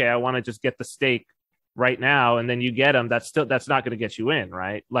 hey, okay, I want to just get the stake right now, and then you get them, that's not going to get you in,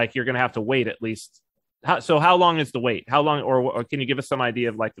 right? Like you're going to have to wait at least. So how long is the wait? How long, or can you give us some idea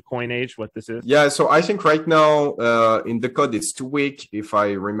of like the coin age, what this is? Yeah, so I think right now in the code it's 2 weeks, if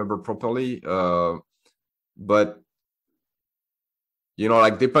I remember properly. But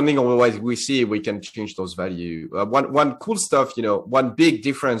like depending on what we see, we can change those value. One cool stuff, one big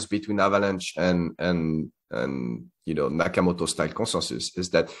difference between Avalanche and Nakamoto style consensus is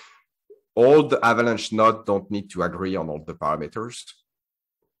that all the Avalanche nodes don't need to agree on all the parameters.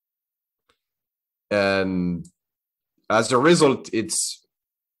 And as a result, it's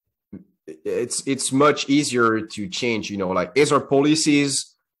much easier to change, like Ether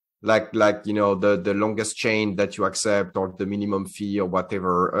policies, like the longest chain that you accept or the minimum fee or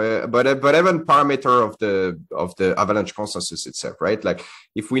whatever. But even parameter of the Avalanche consensus itself, right? Like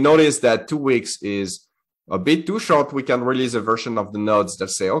if we notice that 2 weeks is a bit too short, we can release a version of the nodes that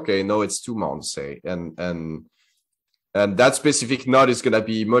say, okay, no, it's 2 months, say, and that specific node is going to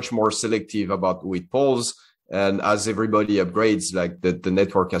be much more selective about who it polls. And as everybody upgrades, like the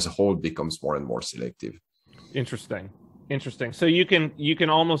network as a whole becomes more and more selective. Interesting. So you can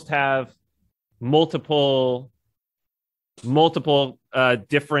almost have multiple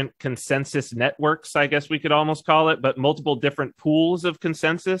different consensus networks, I guess we could almost call it, but multiple different pools of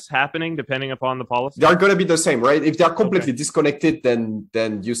consensus happening depending upon the policy. They are going to be the same, right? If they are completely disconnected,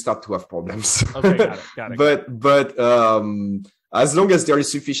 then you start to have problems. Okay, got it. But as long as there is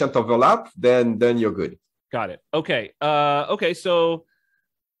sufficient overlap, then you're good. Got it. Okay. So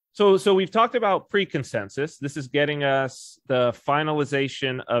we've talked about pre-consensus. This is getting us the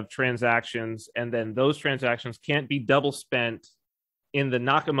finalization of transactions, and then those transactions can't be double spent in the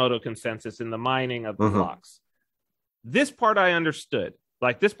Nakamoto consensus in the mining of the blocks. This part I understood.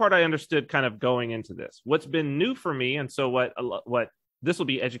 Kind of going into this. What's been new for me, and so what this will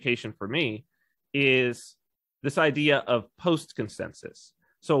be education for me, is this idea of post-consensus.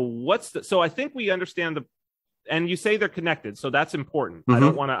 So I think we understand and you say they're connected, so that's important. I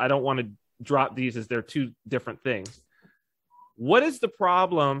don't want to drop these as they're two different things. What is the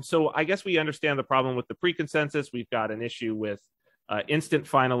problem? So I guess we understand the problem with the pre-consensus. We've got an issue with instant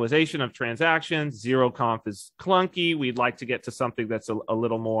finalization of transactions. Zero conf is clunky. We'd like to get to something that's a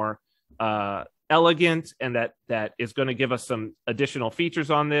little more elegant, and that is going to give us some additional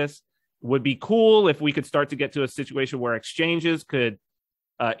features on this. Would be cool if we could start to get to a situation where exchanges could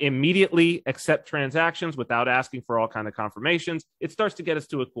immediately accept transactions without asking for all kind of confirmations. It starts to get us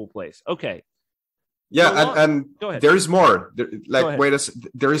to a cool place. Okay. Yeah, and there is more.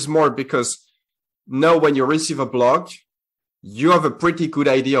 There is more, because now when you receive a block, you have a pretty good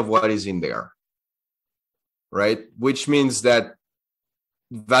idea of what is in there, right? Which means that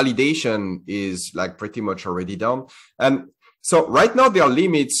validation is like pretty much already done. And so right now there are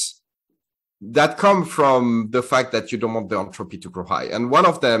limits that come from the fact that you don't want the entropy to grow high. And one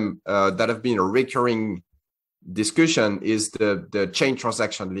of them that have been a recurring discussion is the chain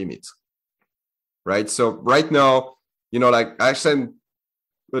transaction limit, right? So right now, like I send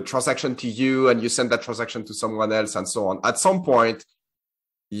a transaction to you and you send that transaction to someone else and so on. At some point,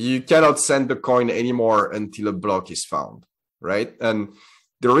 you cannot send the coin anymore until a block is found, right? And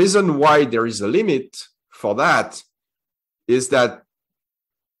the reason why there is a limit for that is that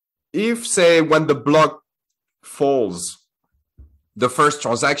if, say, when the block falls, the first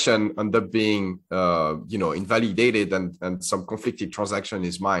transaction ends up being, invalidated and some conflicted transaction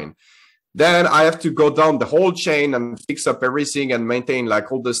is mine, then I have to go down the whole chain and fix up everything and maintain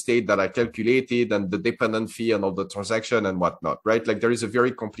like all the state that I calculated and the dependent fee and all the transaction and whatnot, right? Like there is a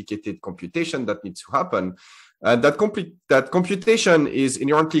very complicated computation that needs to happen. And that computation is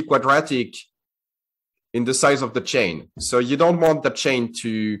inherently quadratic in the size of the chain. So you don't want the chain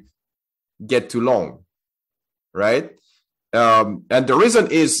to get too long, right? And the reason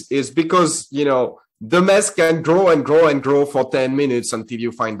is because, the mess can grow and grow and grow for 10 minutes until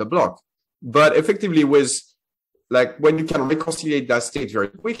you find the block. But effectively with, like, when you can reconcile that state very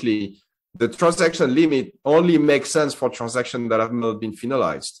quickly, the transaction limit only makes sense for transactions that have not been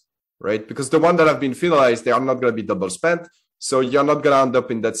finalized, right? Because the ones that have been finalized, they are not going to be double spent. So you're not going to end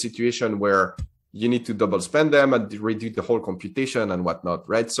up in that situation where you need to double spend them and redo the whole computation and whatnot,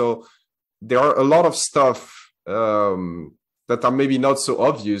 right? So there are a lot of stuff that are maybe not so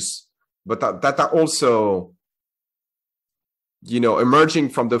obvious, but that are also, emerging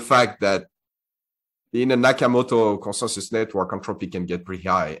from the fact that in a Nakamoto consensus network, entropy can get pretty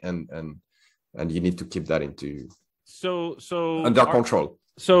high, and you need to keep that under control.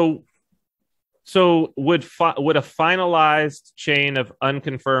 So would a finalized chain of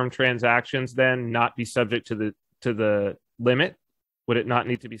unconfirmed transactions then not be subject to the limit? Would it not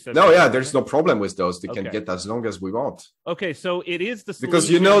need to be subject? No, yeah, there's no problem with those. They can get as long as we want. Okay, so it is the solution.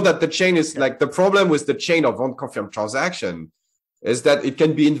 Because that the chain is like the problem with the chain of unconfirmed transaction is that it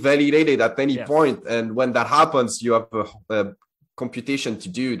can be invalidated at any point, and when that happens, you have a computation to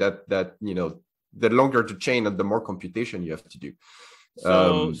do that the longer the chain and the more computation you have to do.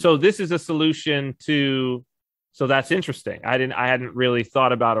 So this is a solution to. So that's interesting. I hadn't really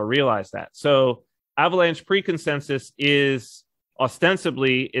thought about or realized that. So Avalanche preconsensus is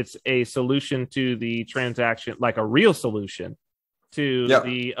ostensibly it's a solution to the transaction, like a real solution to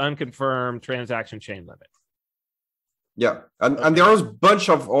the unconfirmed transaction chain limit. Yeah, and there are a bunch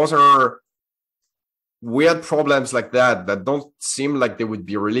of other weird problems like that don't seem like they would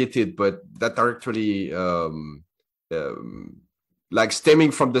be related, but that are actually like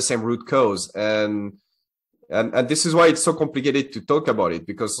stemming from the same root cause. And this is why it's so complicated to talk about it,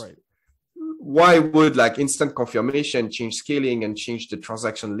 because why would like instant confirmation change scaling and change the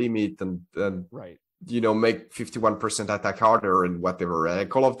transaction limit and make 51% attack harder and whatever?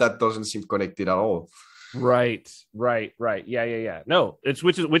 Like all of that doesn't seem connected at all. Right. Yeah. No,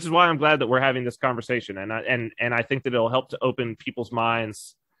 which is why I'm glad that we're having this conversation, and I think that it'll help to open people's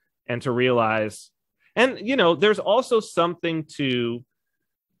minds and to realize, and there's also something to.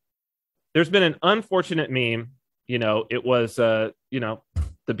 There's been an unfortunate meme, it was, the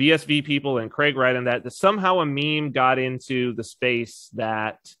BSV people and Craig Wright and that somehow a meme got into the space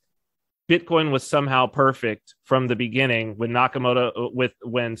that Bitcoin was somehow perfect from the beginning when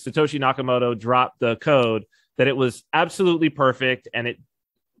Satoshi Nakamoto dropped the code, that it was absolutely perfect and it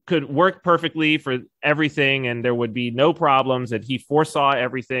could work perfectly for everything and there would be no problems, and he foresaw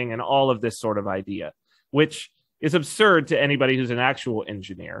everything and all of this sort of idea, which is absurd to anybody who's an actual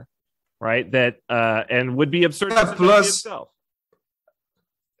engineer. Right, that and would be absurd. Plus,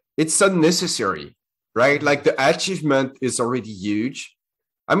 it's unnecessary, right? Like the achievement is already huge.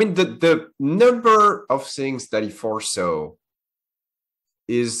 I mean, the number of things that he foresaw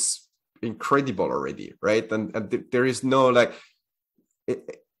is incredible already, right? And there is no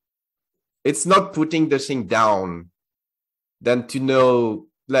it's not putting the thing down, than to know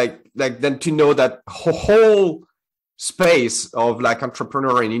that whole space of like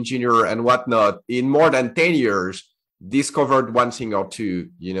entrepreneur and engineer and whatnot in more than 10 years discovered one thing or two,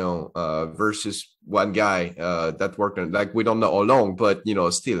 versus one guy that worked on, like, we don't know how long, but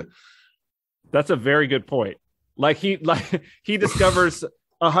still. That's a very good point. He discovers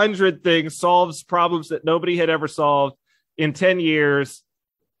 100 things, solves problems that nobody had ever solved in 10 years.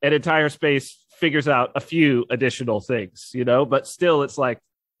 An entire space figures out a few additional things, but still it's like,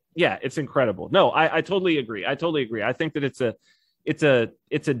 yeah, it's incredible. No, I totally agree. I think that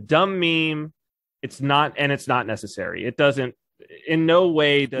it's a dumb meme. It's not necessary. It doesn't in no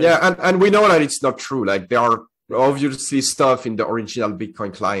way. And we know that it's not true. Like there are obviously stuff in the original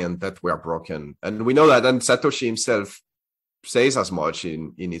Bitcoin client that were broken. And we know that, and Satoshi himself says as much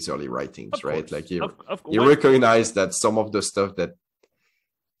in his early writings, right? Like he recognized that some of the stuff that,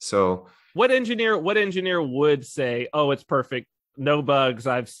 so what engineer would say, oh, it's perfect, no bugs,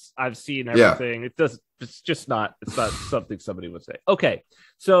 I've seen everything. It's not something somebody would say. Okay,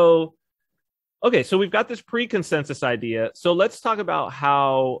 so we've got this pre-consensus idea. So let's talk about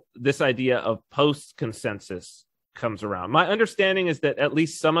how this idea of post-consensus comes around. My understanding is that at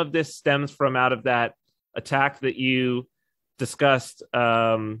least some of this stems from out of that attack that you discussed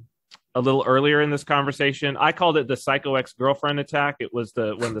a little earlier in this conversation. I called it the Psycho ex-girlfriend attack. It was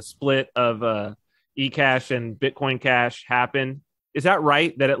when the split of eCash and Bitcoin Cash happened. Is that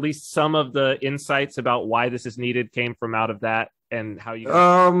right? That at least some of the insights about why this is needed came from out of that, and how you...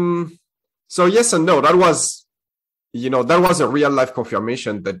 So yes and no. That was a real life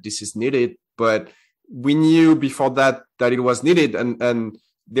confirmation that this is needed, but we knew before that it was needed, and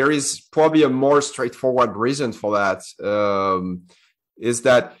there is probably a more straightforward reason for that. Is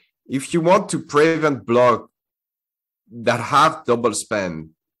that if you want to prevent blocks that have double spend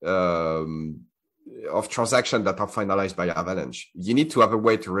of transactions that are finalized by Avalanche, you need to have a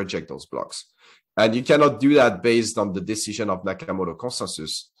way to reject those blocks, and you cannot do that based on the decision of Nakamoto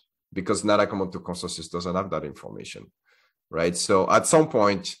consensus, because Nakamoto consensus doesn't have that information, right? So at some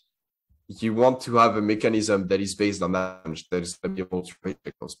point, you want to have a mechanism that is based on Avalanche that is able to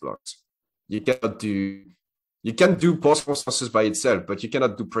reject those blocks. You can do post-consensus by itself, but you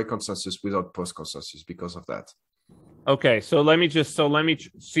cannot do pre-consensus without post-consensus because of that. Okay, so let me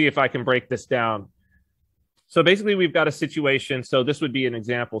see if I can break this down. So basically, we've got a situation. So this would be an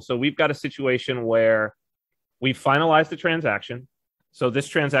example. So we've got a situation where we finalize the transaction. So this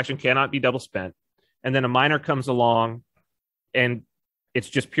transaction cannot be double spent. And then a miner comes along and it's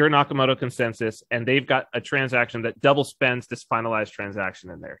just pure Nakamoto consensus, and they've got a transaction that double spends this finalized transaction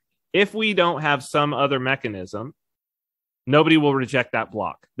in there. If we don't have some other mechanism, nobody will reject that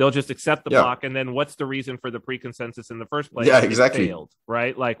block. They'll just accept the block. And then what's the reason for the pre-consensus in the first place? Yeah, exactly. It failed,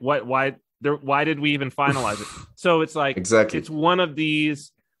 right? Like why did we even finalize it? So it's like, exactly. It's one of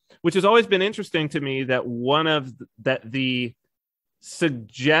these, which has always been interesting to me, that one of the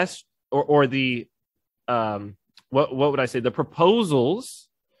suggest or the what would I say, the proposals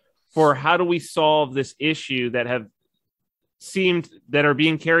for how do we solve this issue that are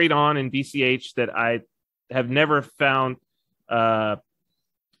being carried on in BCH that I have never found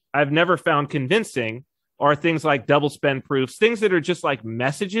convincing, are things like double spend proofs, things that are just like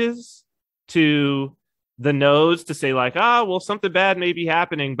messages to the nodes to say like, well, something bad may be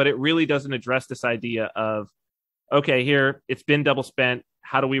happening, but it really doesn't address this idea of, okay, here it's been double spent.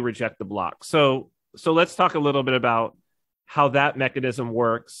 How do we reject the block? So let's talk a little bit about how that mechanism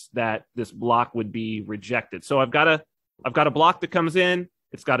works, that this block would be rejected. So I've got a block that comes in.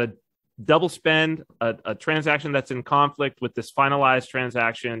 It's got a double spend, a transaction that's in conflict with this finalized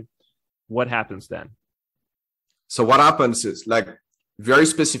transaction. What happens then? So what happens is, like, very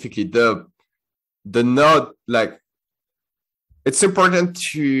specifically, the node, like, it's important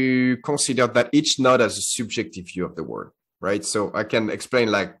to consider that each node has a subjective view of the world, right? So I can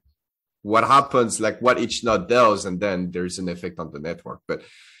explain like what happens, like what each node does, and then there's an effect on the network. But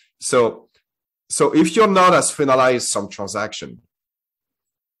so if your node has finalized some transaction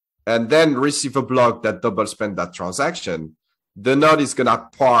and then receive a block that double spend that transaction, the node is gonna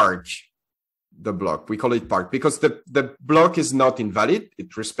park the block. We call it park because the block is not invalid.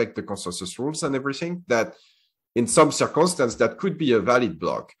 It respects the consensus rules and everything. That in some circumstance that could be a valid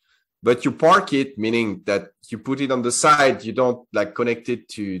block, but you park it, meaning that you put it on the side. You don't like connect it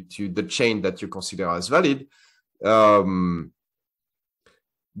to the chain that you consider as valid,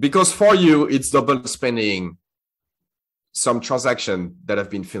 because for you it's double spending some transaction that have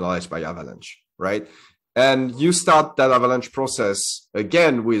been finalized by Avalanche, right? And you start that Avalanche process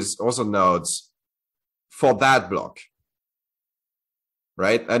again with other nodes for that block,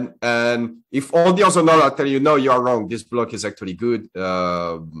 right? And if all the other nodes are telling you, no, you are wrong, this block is actually good,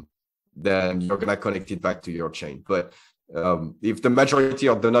 then you're going to connect it back to your chain. But if the majority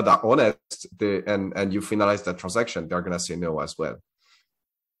of the nodes are honest and you finalize that transaction, they're going to say no as well.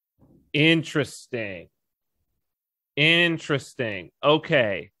 Interesting.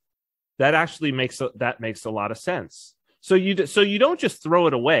 Okay. That actually makes a lot of sense. So you don't just throw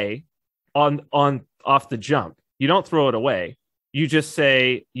it away off the jump. You don't throw it away. You just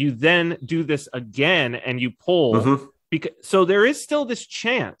say, you then do this again and you pull, because so there is still this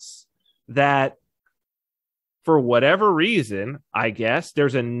chance that for whatever reason, I guess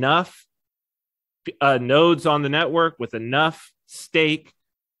there's enough nodes on the network with enough stake,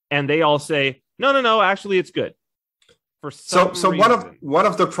 and they all say, no, actually it's good. For some reason. one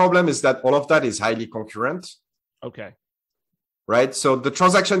of the problem is that all of that is highly concurrent. Okay. Right. So the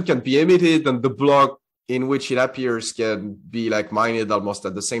transaction can be emitted and the block in which it appears can be like mined almost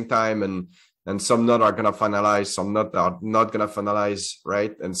at the same time. And some nodes are going to finalize, some nodes are not going to finalize.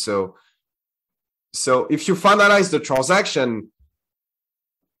 Right. And so if you finalize the transaction,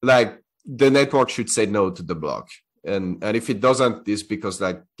 like the network should say no to the block. And if it doesn't, it's because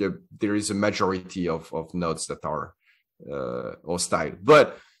like there is a majority of nodes that are hostile.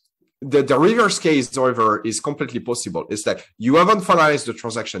 But the reverse case, however, is completely possible. It's that you haven't finalized the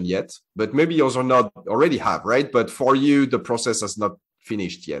transaction yet, but maybe yours or not already have, right? But for you, the process has not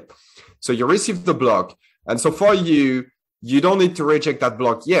finished yet. So you receive the block. And so for you, you don't need to reject that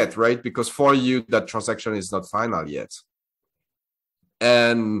block yet, right? Because for you, that transaction is not final yet.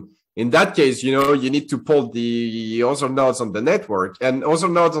 And in that case, you need to pull the other nodes on the network, and other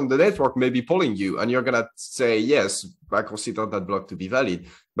nodes on the network may be pulling you, and you're going to say, yes, I consider that block to be valid.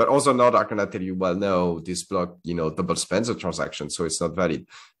 But other nodes are going to tell you, well, no, this block, double spends a transaction, so it's not valid.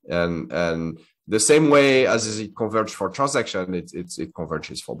 And the same way as it converges for transaction, it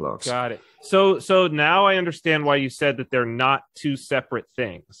converges for blocks. Got it. So now I understand why you said that they're not two separate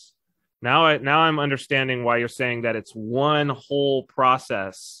things. Now I'm understanding why you're saying that it's one whole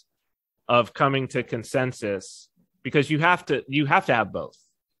process of coming to consensus, because you have to have both.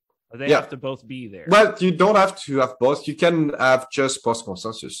 They have to both be there. Well, you don't have to have both. You can have just post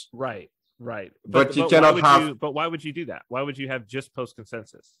consensus. Right. But you cannot have. But why would you do that? Why would you have just post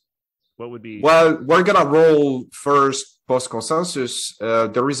consensus? What would be? Well, we're gonna roll first post consensus.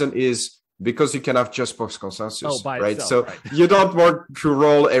 The reason is because you can have just post consensus, right? Itself, so right. You don't want to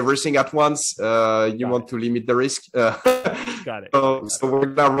roll everything at once. You want to limit the risk. Got it. So we're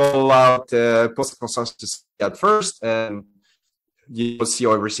gonna roll out post consensus at first, and you'll see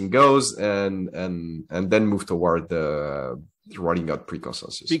how everything goes, and then move toward rolling out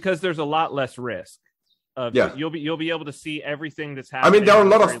pre-consensus. Because there's a lot less risk. You'll be able to see everything that's happening. I mean, there are a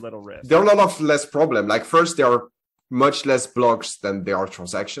lot of less problem. Like first, there are much less blocks than there are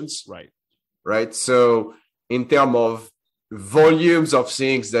transactions. Right. So in terms of volumes of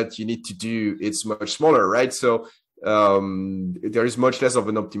things that you need to do, it's much smaller, right? So there is much less of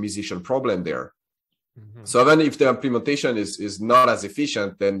an optimization problem there. Mm-hmm. So even if the implementation is not as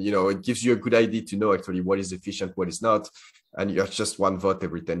efficient, then, you know, it gives you a good idea to know actually what is efficient, what is not. And you have just one vote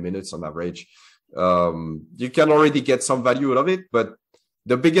every 10 minutes on average. You can already get some value out of it, but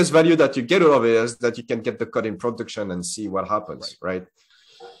the biggest value that you get out of it is that you can get the code in production and see what happens, right?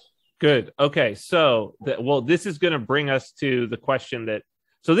 Good. Okay. So, this is going to bring us to the question that,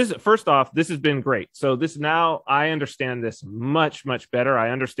 so this, first off, this has been great. So this, now I understand this much, much better. I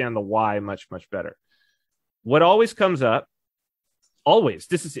understand the why much, much better. What always comes up, always,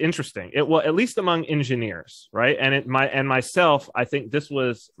 this is interesting. It will, at least among engineers, right? And myself, I think this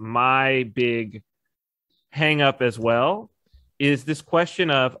was my big hang up as well, is this question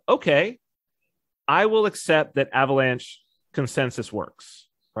of, okay, I will accept that Avalanche consensus works,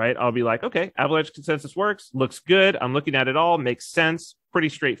 right? I'll be like, okay, Avalanche consensus works, looks good. I'm looking at it all, makes sense, pretty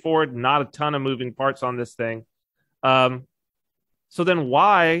straightforward, not a ton of moving parts on this thing. So then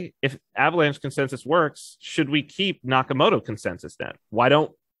why, if Avalanche consensus works, should we keep Nakamoto consensus then? Why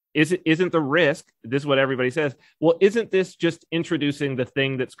isn't the risk, this is what everybody says, well, isn't this just introducing the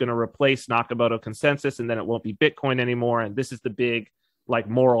thing that's going to replace Nakamoto consensus, and then it won't be Bitcoin anymore, and this is the big, like,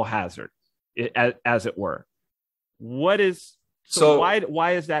 moral hazard, as it were? So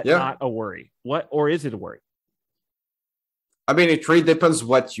why is that not a worry? Or is it a worry? I mean, it really depends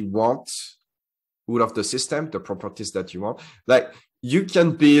what you want out of the system, the properties that you want. Like, you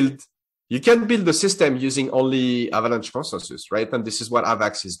can build the system using only Avalanche consensus, right? And this is what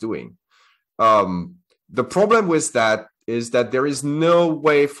AVAX is doing. The problem with that is that there is no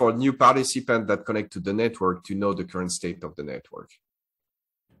way for new participants that connect to the network to know the current state of the network.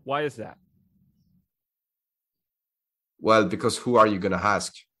 Why is that? Well, because who are you going to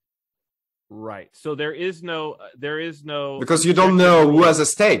ask? Right. So there is no, because you don't know who has a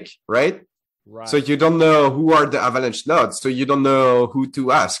stake, right? Right. So you don't know who are the Avalanche nodes. So you don't know who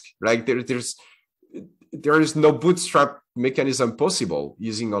to ask. Like, there is no bootstrap mechanism possible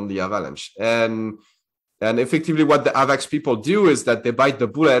using only Avalanche. And effectively what the AVAX people do is that they bite the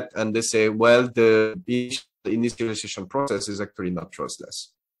bullet and they say, well, the initialization process is actually not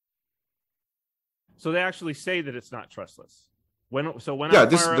trustless. So they actually say that it's not trustless.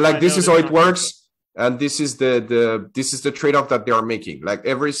 This is how it works, and this is the trade-off that they are making. Like,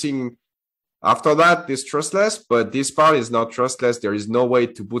 everything after that is trustless, but this part is not trustless. There is no way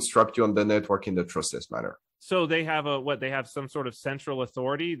to bootstrap you on the network in the trustless manner. So they have they have some sort of central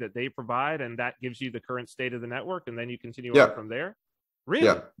authority that they provide, and that gives you the current state of the network, and then you continue on from there. Really?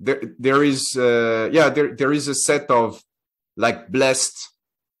 Yeah, there is a set of, like, blessed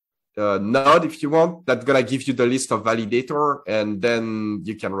node, if you want, that's gonna give you the list of validator, and then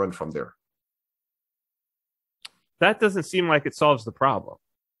you can run from there. That doesn't seem like it solves the problem.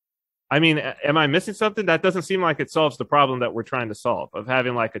 I mean, am I missing something? That doesn't seem like it solves the problem that we're trying to solve, of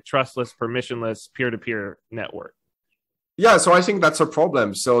having like a trustless, permissionless, peer-to-peer network. Yeah, so I think that's a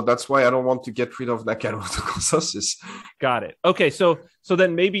problem. So that's why I don't want to get rid of Nakamoto consensus. Got it. Okay, so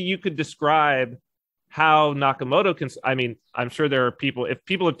then maybe you could describe how Nakamoto can. I mean, I'm sure there are people, if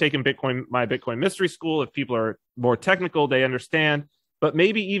people have taken my Bitcoin mystery school, if people are more technical, they understand. But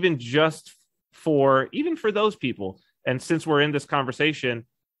maybe even just for those people, and since we're in this conversation,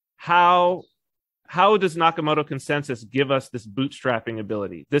 how does Nakamoto consensus give us this bootstrapping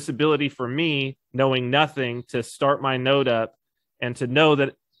ability? This ability for me, knowing nothing, to start my node up and to know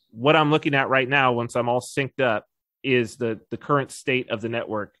that what I'm looking at right now, once I'm all synced up, is the current state of the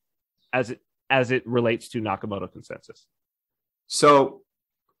network as it relates to Nakamoto consensus. So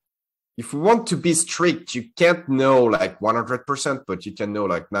if we want to be strict, you can't know like 100%, but you can know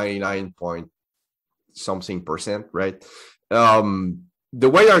like 99 point something percent, right? The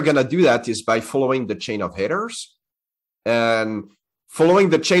way you're going to do that is by following the chain of headers, and following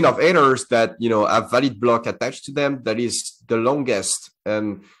the chain of headers that, you know, have valid block attached to them. That is the longest.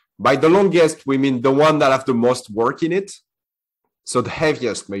 And by the longest, we mean the one that have the most work in it. So the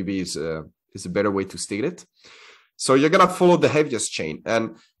heaviest maybe is a better way to state it. So you're going to follow the heaviest chain.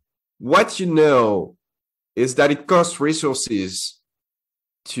 And what you know is that it costs resources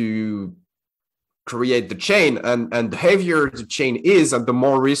to create the chain, and the heavier the chain is, and the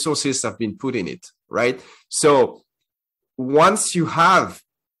more resources have been put in it, right? So once you have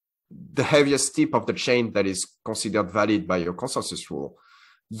the heaviest tip of the chain that is considered valid by your consensus rule,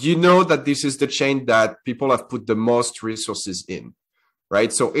 you know that this is the chain that people have put the most resources in,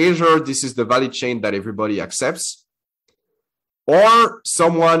 right? So either this is the valid chain that everybody accepts, or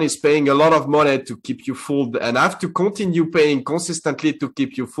someone is paying a lot of money to keep you fooled and have to continue paying consistently to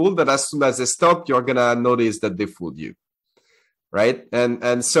keep you fooled. That as soon as they stop, you're going to notice that they fooled you, right?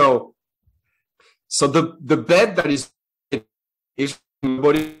 And so So the bet that is if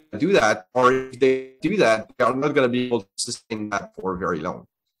nobody do that, or if they do that, they are not going to be able to sustain that for very long.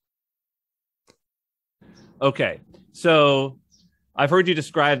 Okay, so I've heard you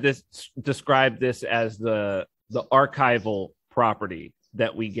describe this as the archival property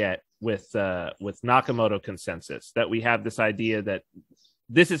that we get with Nakamoto consensus, that we have this idea that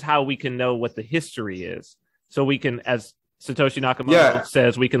this is how we can know what the history is. So we can, as Satoshi Nakamoto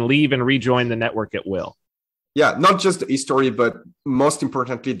says, we can leave and rejoin the network at will. Yeah, not just the history, but most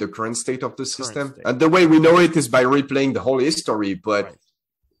importantly, the current state of the system. And the way we know it is by replaying the whole history. But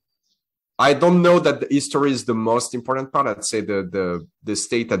I don't know that the history is the most important part. I'd say the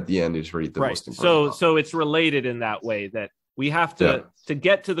state at the end is really the most important part. So it's related in that way, that we have to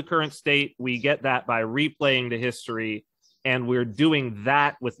get to the current state. We get that by replaying the history, and we're doing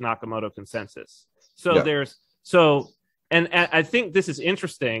that with Nakamoto consensus. So and I think this is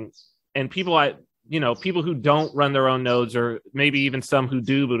interesting, and people who don't run their own nodes, or maybe even some who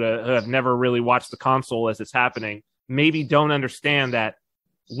do, but who have never really watched the console as it's happening, maybe don't understand that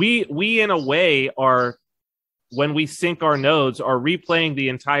we in a way are, when we sync our nodes, are replaying the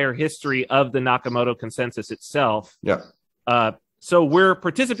entire history of the Nakamoto consensus itself. Yeah. So we're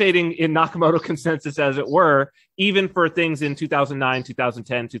participating in Nakamoto consensus, as it were, even for things in 2009,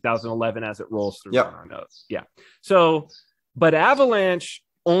 2010, 2011, as it rolls through on our nodes. Yeah. So, but Avalanche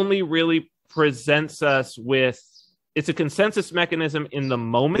only really presents us with, it's a consensus mechanism in the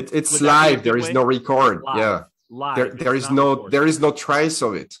moment. It's live. There is no record. Live. Yeah. Live. There is no trace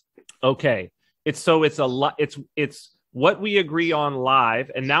of it. Okay. It's what we agree on live.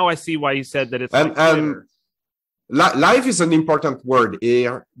 And now I see why you said that it's like Twitter. Live is an important word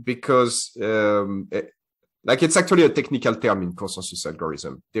here because it's actually a technical term in consensus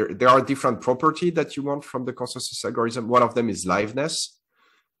algorithm. There are different properties that you want from the consensus algorithm. One of them is liveness.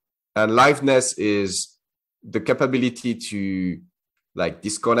 And liveness is the capability to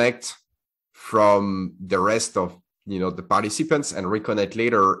disconnect from the rest of the participants and reconnect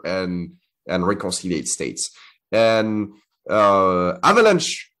later and reconciliate states. And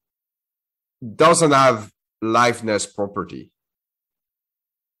Avalanche doesn't have liveness property,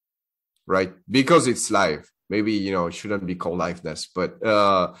 right? Because it's live. Maybe it shouldn't be called liveness, but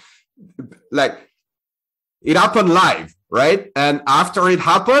it happened live, right? And after it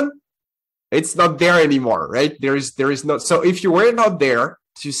happened, it's not there anymore, right? There is not. So if you were not there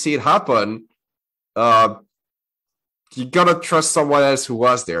to see it happen, you gotta trust someone else who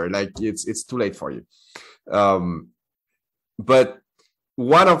was there. It's too late for you. But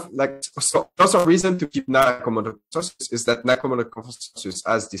one of so that's a reason to keep Nakamoto consensus is that Nakamoto consensus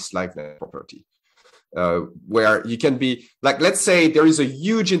has this liveness property, where you can be let's say there is a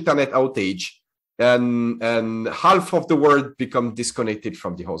huge internet outage and half of the world become disconnected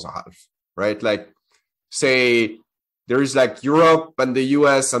from the other half, right? Say there is Europe and the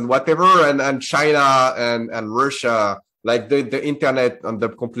US and whatever, and China and Russia, the internet and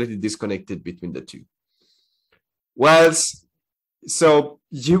completely disconnected between the two. Well, so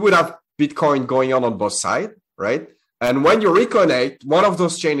you would have Bitcoin going on both sides, right? And when you reconnect, one of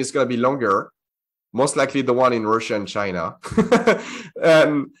those chains is going to be longer, most likely the one in Russia and China.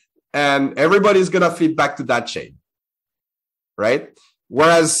 and everybody's going to feed back to that chain, right?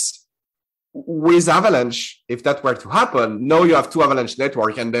 Whereas with Avalanche, if that were to happen, now you have two Avalanche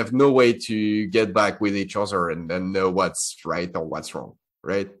networks and they have no way to get back with each other and know what's right or what's wrong,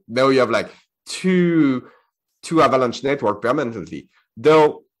 right? Now you have two Avalanche network permanently,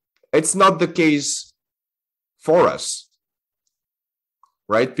 though it's not the case for us,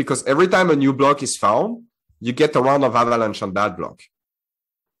 right? Because every time a new block is found, you get a round of Avalanche on that block.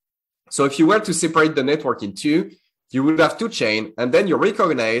 So if you were to separate the network in two, you would have two chains, and then you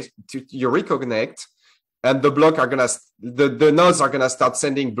reconnect, and the nodes are gonna start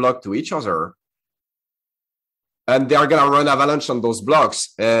sending blocks to each other, and they are gonna run Avalanche on those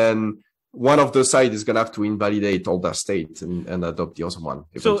blocks, and one of the sides is going to have to invalidate all that state and adopt the other one.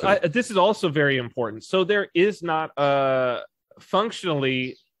 So this is also very important. So there is not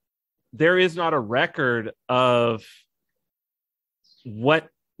functionally, there is not a record of what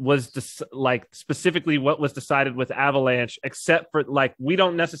was specifically what was decided with Avalanche, except for we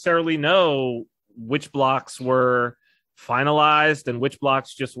don't necessarily know which blocks were finalized and which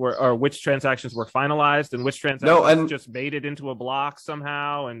blocks or which transactions were finalized and which transactions just made it into a block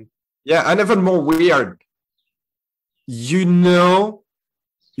somehow. And yeah, and even more weird, as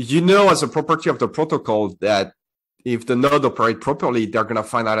a property of the protocol that if the node operate properly, they're going to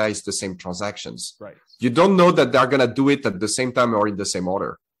finalize the same transactions. Right. You don't know that they're going to do it at the same time or in the same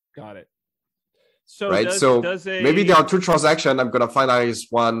order. Got it. So right. Maybe there are two transactions. I'm going to finalize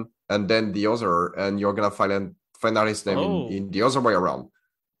one and then the other, and you're gonna finalize them in the other way around,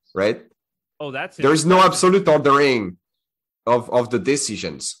 right? Oh, that's there is no absolute ordering of the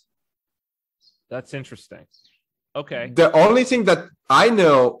decisions. That's interesting. Okay. The only thing that I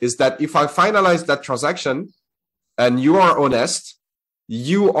know is that if I finalize that transaction and you are honest,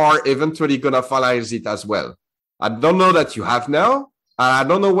 you are eventually going to finalize it as well. I don't know that you have now. I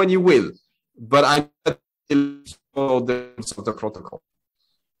don't know when you will, but I follow the protocol.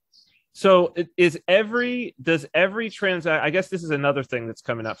 So does every transaction, I guess this is another thing that's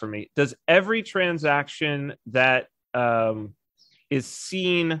coming up for me. Does every transaction that is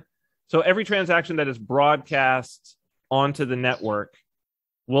seen, so every transaction that is broadcast onto the network,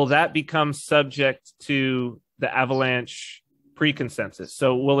 will that become subject to the Avalanche preconsensus?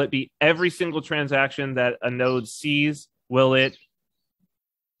 So will it be every single transaction that a node sees? Will it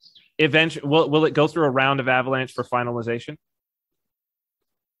eventually, will it go through a round of Avalanche for finalization?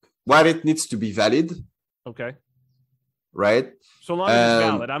 Well, it needs to be valid. Okay. Right? So long as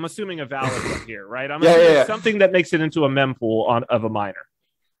it's valid. I'm assuming a valid one here, right? I'm assuming something that makes it into a mempool of a miner.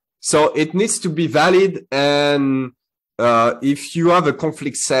 So it needs to be valid. And if you have a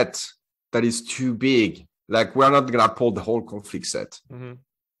conflict set that is too big, like we're not going to pull the whole conflict set. Mm-hmm.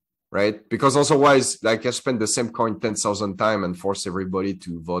 Right? Because otherwise, like I spend the same coin 10,000 times and force everybody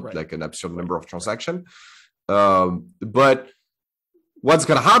to vote like an absurd number of transactions. But what's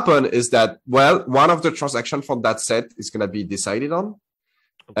going to happen is that, well, one of the transactions from that set is going to be decided on.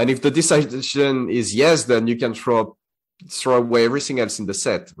 Okay. And if the decision is yes, then you can throw away everything else in the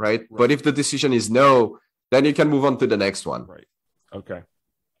set, right? But if the decision is no, then you can move on to the next one. Right. Okay.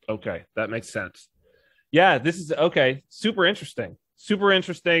 That makes sense. Yeah, this is okay. Super interesting.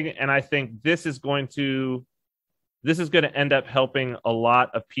 And I think this is going to end up helping a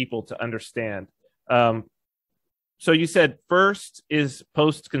lot of people to understand. So you said first is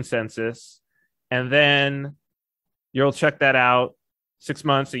post consensus, and then you'll check that out 6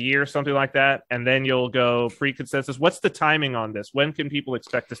 months, a year, something like that, and then you'll go pre-consensus. What's the timing on this? When can people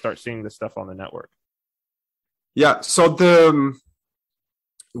expect to start seeing this stuff on the network? Yeah, so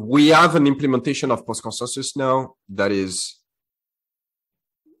we have an implementation of post consensus now that is,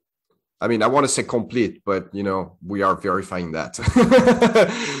 I mean, I want to say complete, but we are verifying that.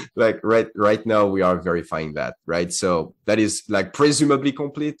 Like right now, we are verifying that, right? So that is like presumably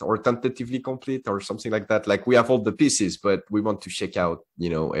complete or tentatively complete or something like that. Like we have all the pieces, but we want to check out,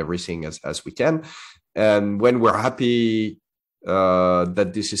 everything as we can. And when we're happy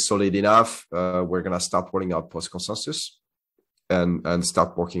that this is solid enough, we're gonna start rolling out post consensus and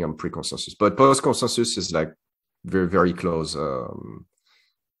start working on pre-consensus. But post consensus is like very, very close.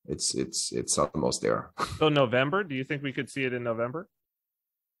 It's almost there. So November? Do you think we could see it in November?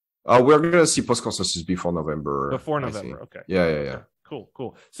 We're gonna see post consensus before November. Before November, okay. Yeah.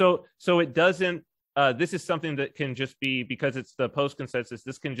 Cool. So it doesn't. This is something that can just be, because it's the post consensus.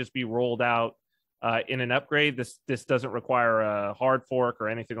 This can just be rolled out in an upgrade. This doesn't require a hard fork or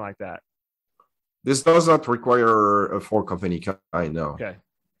anything like that. This does not require a fork of any kind. No. Okay.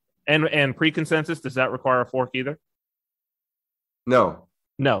 And pre consensus, does that require a fork either? No.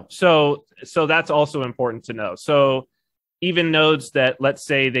 So that's also important to know. So even nodes that, let's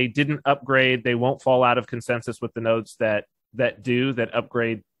say they didn't upgrade, they won't fall out of consensus with the nodes that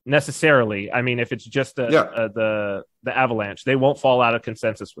upgrade necessarily. I mean, if it's just the Avalanche, they won't fall out of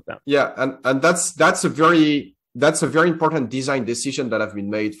consensus with them. Yeah, and that's a very important design decision that have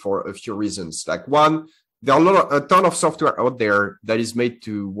been made for a few reasons. Like one, there are a ton of software out there that is made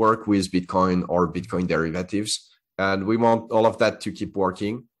to work with Bitcoin or Bitcoin derivatives. And we want all of that to keep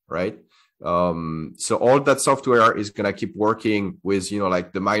working, right? So all that software is going to keep working with,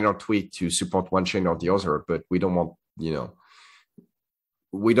 like the minor tweak to support one chain or the other, but we don't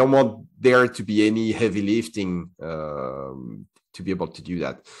want there to be any heavy lifting to be able to do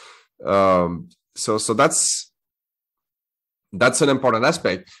that. So that's an important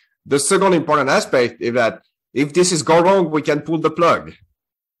aspect. The second important aspect is that if this is go wrong, we can pull the plug,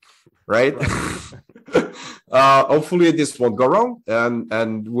 right? Hopefully this won't go wrong,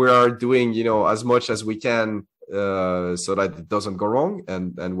 and we are doing as much as we can so that it doesn't go wrong,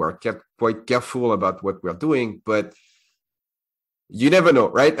 and we're quite careful about what we're doing, but you never know,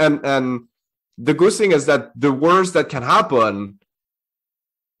 right? And the good thing is that the worst that can happen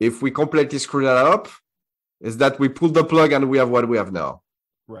if we completely screw that up is that we pull the plug and we have what we have now,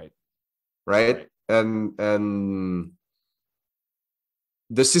 right? And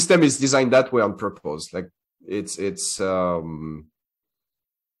the system is designed that way on purpose. Like it's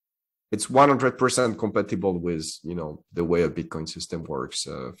 100% compatible with the way a Bitcoin system works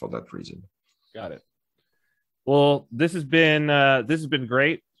for that reason. Got it. Well, this has been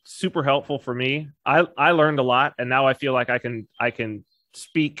great. super helpful for me. I learned a lot, and now I feel like I can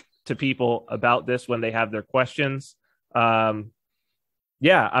speak to people about this when they have their questions.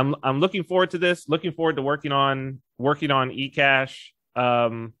 Yeah, I'm looking forward to this. Looking forward to working on eCash.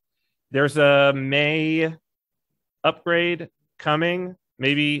 There's a May upgrade coming.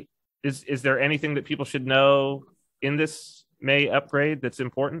 Maybe is there anything that people should know in this May upgrade that's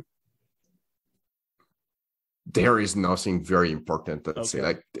important? There is nothing very important. Let's say,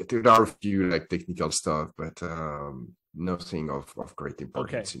 like there are a few like technical stuff, but nothing of great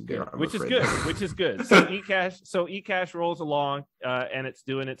importance in there. Which is good. Which is good. So eCash rolls along and it's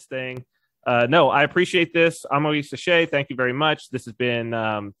doing its thing. No, I appreciate this. Amaury Sechet, thank you very much. This has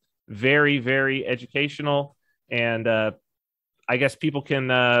been very, very educational, and I guess people can.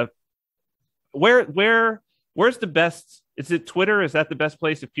 Where's the best? Is it Twitter? Is that the best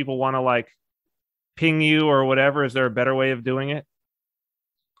place if people want to like ping you or whatever? Is there a better way of doing it?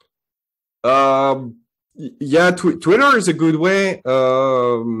 Yeah, Twitter is a good way.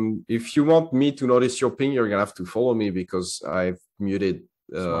 If you want me to notice your ping, you're gonna have to follow me because I've muted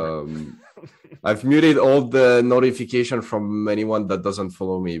I've muted all the notification from anyone that doesn't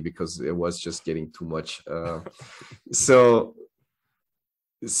follow me because it was just getting too much. So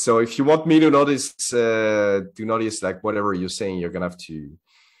if you want me to notice like whatever you're saying, you're gonna have to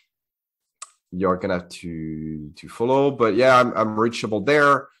follow. But yeah, I'm reachable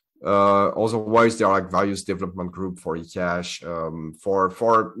there. Otherwise, there are like various development group for eCash,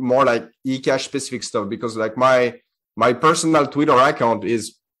 for more like eCash specific stuff, because like my personal Twitter account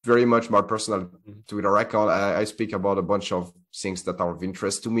is very much my personal Twitter account. I speak about a bunch of things that are of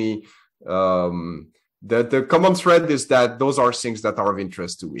interest to me. The common thread is that those are things that are of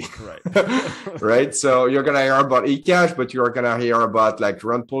interest to me. Right. Right. So you're going to hear about eCash, but you're going to hear about like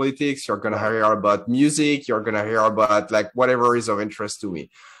run politics. You're going to hear about music. You're going to hear about like whatever is of interest to me.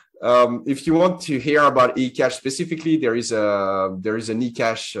 If you want to hear about eCash specifically, there is an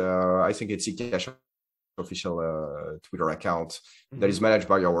eCash, I think it's eCash official Twitter account that is managed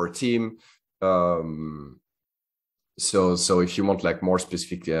by our team. So if you want like more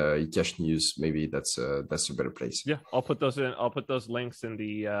specific eCash news, maybe that's a better place. Yeah, I'll put those links in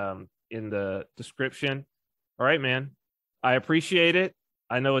the description. All right, man. I appreciate it.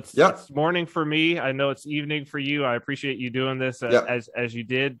 I know it's morning for me. I know it's evening for you. I appreciate you doing this as you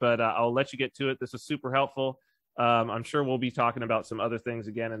did, but I'll let you get to it. This was super helpful. I'm sure we'll be talking about some other things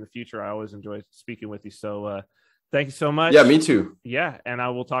again in the future. I always enjoy speaking with you. So thank you so much. Yeah, me too. Yeah, and I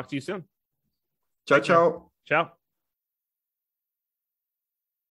will talk to you soon. Ciao, ciao. Ciao.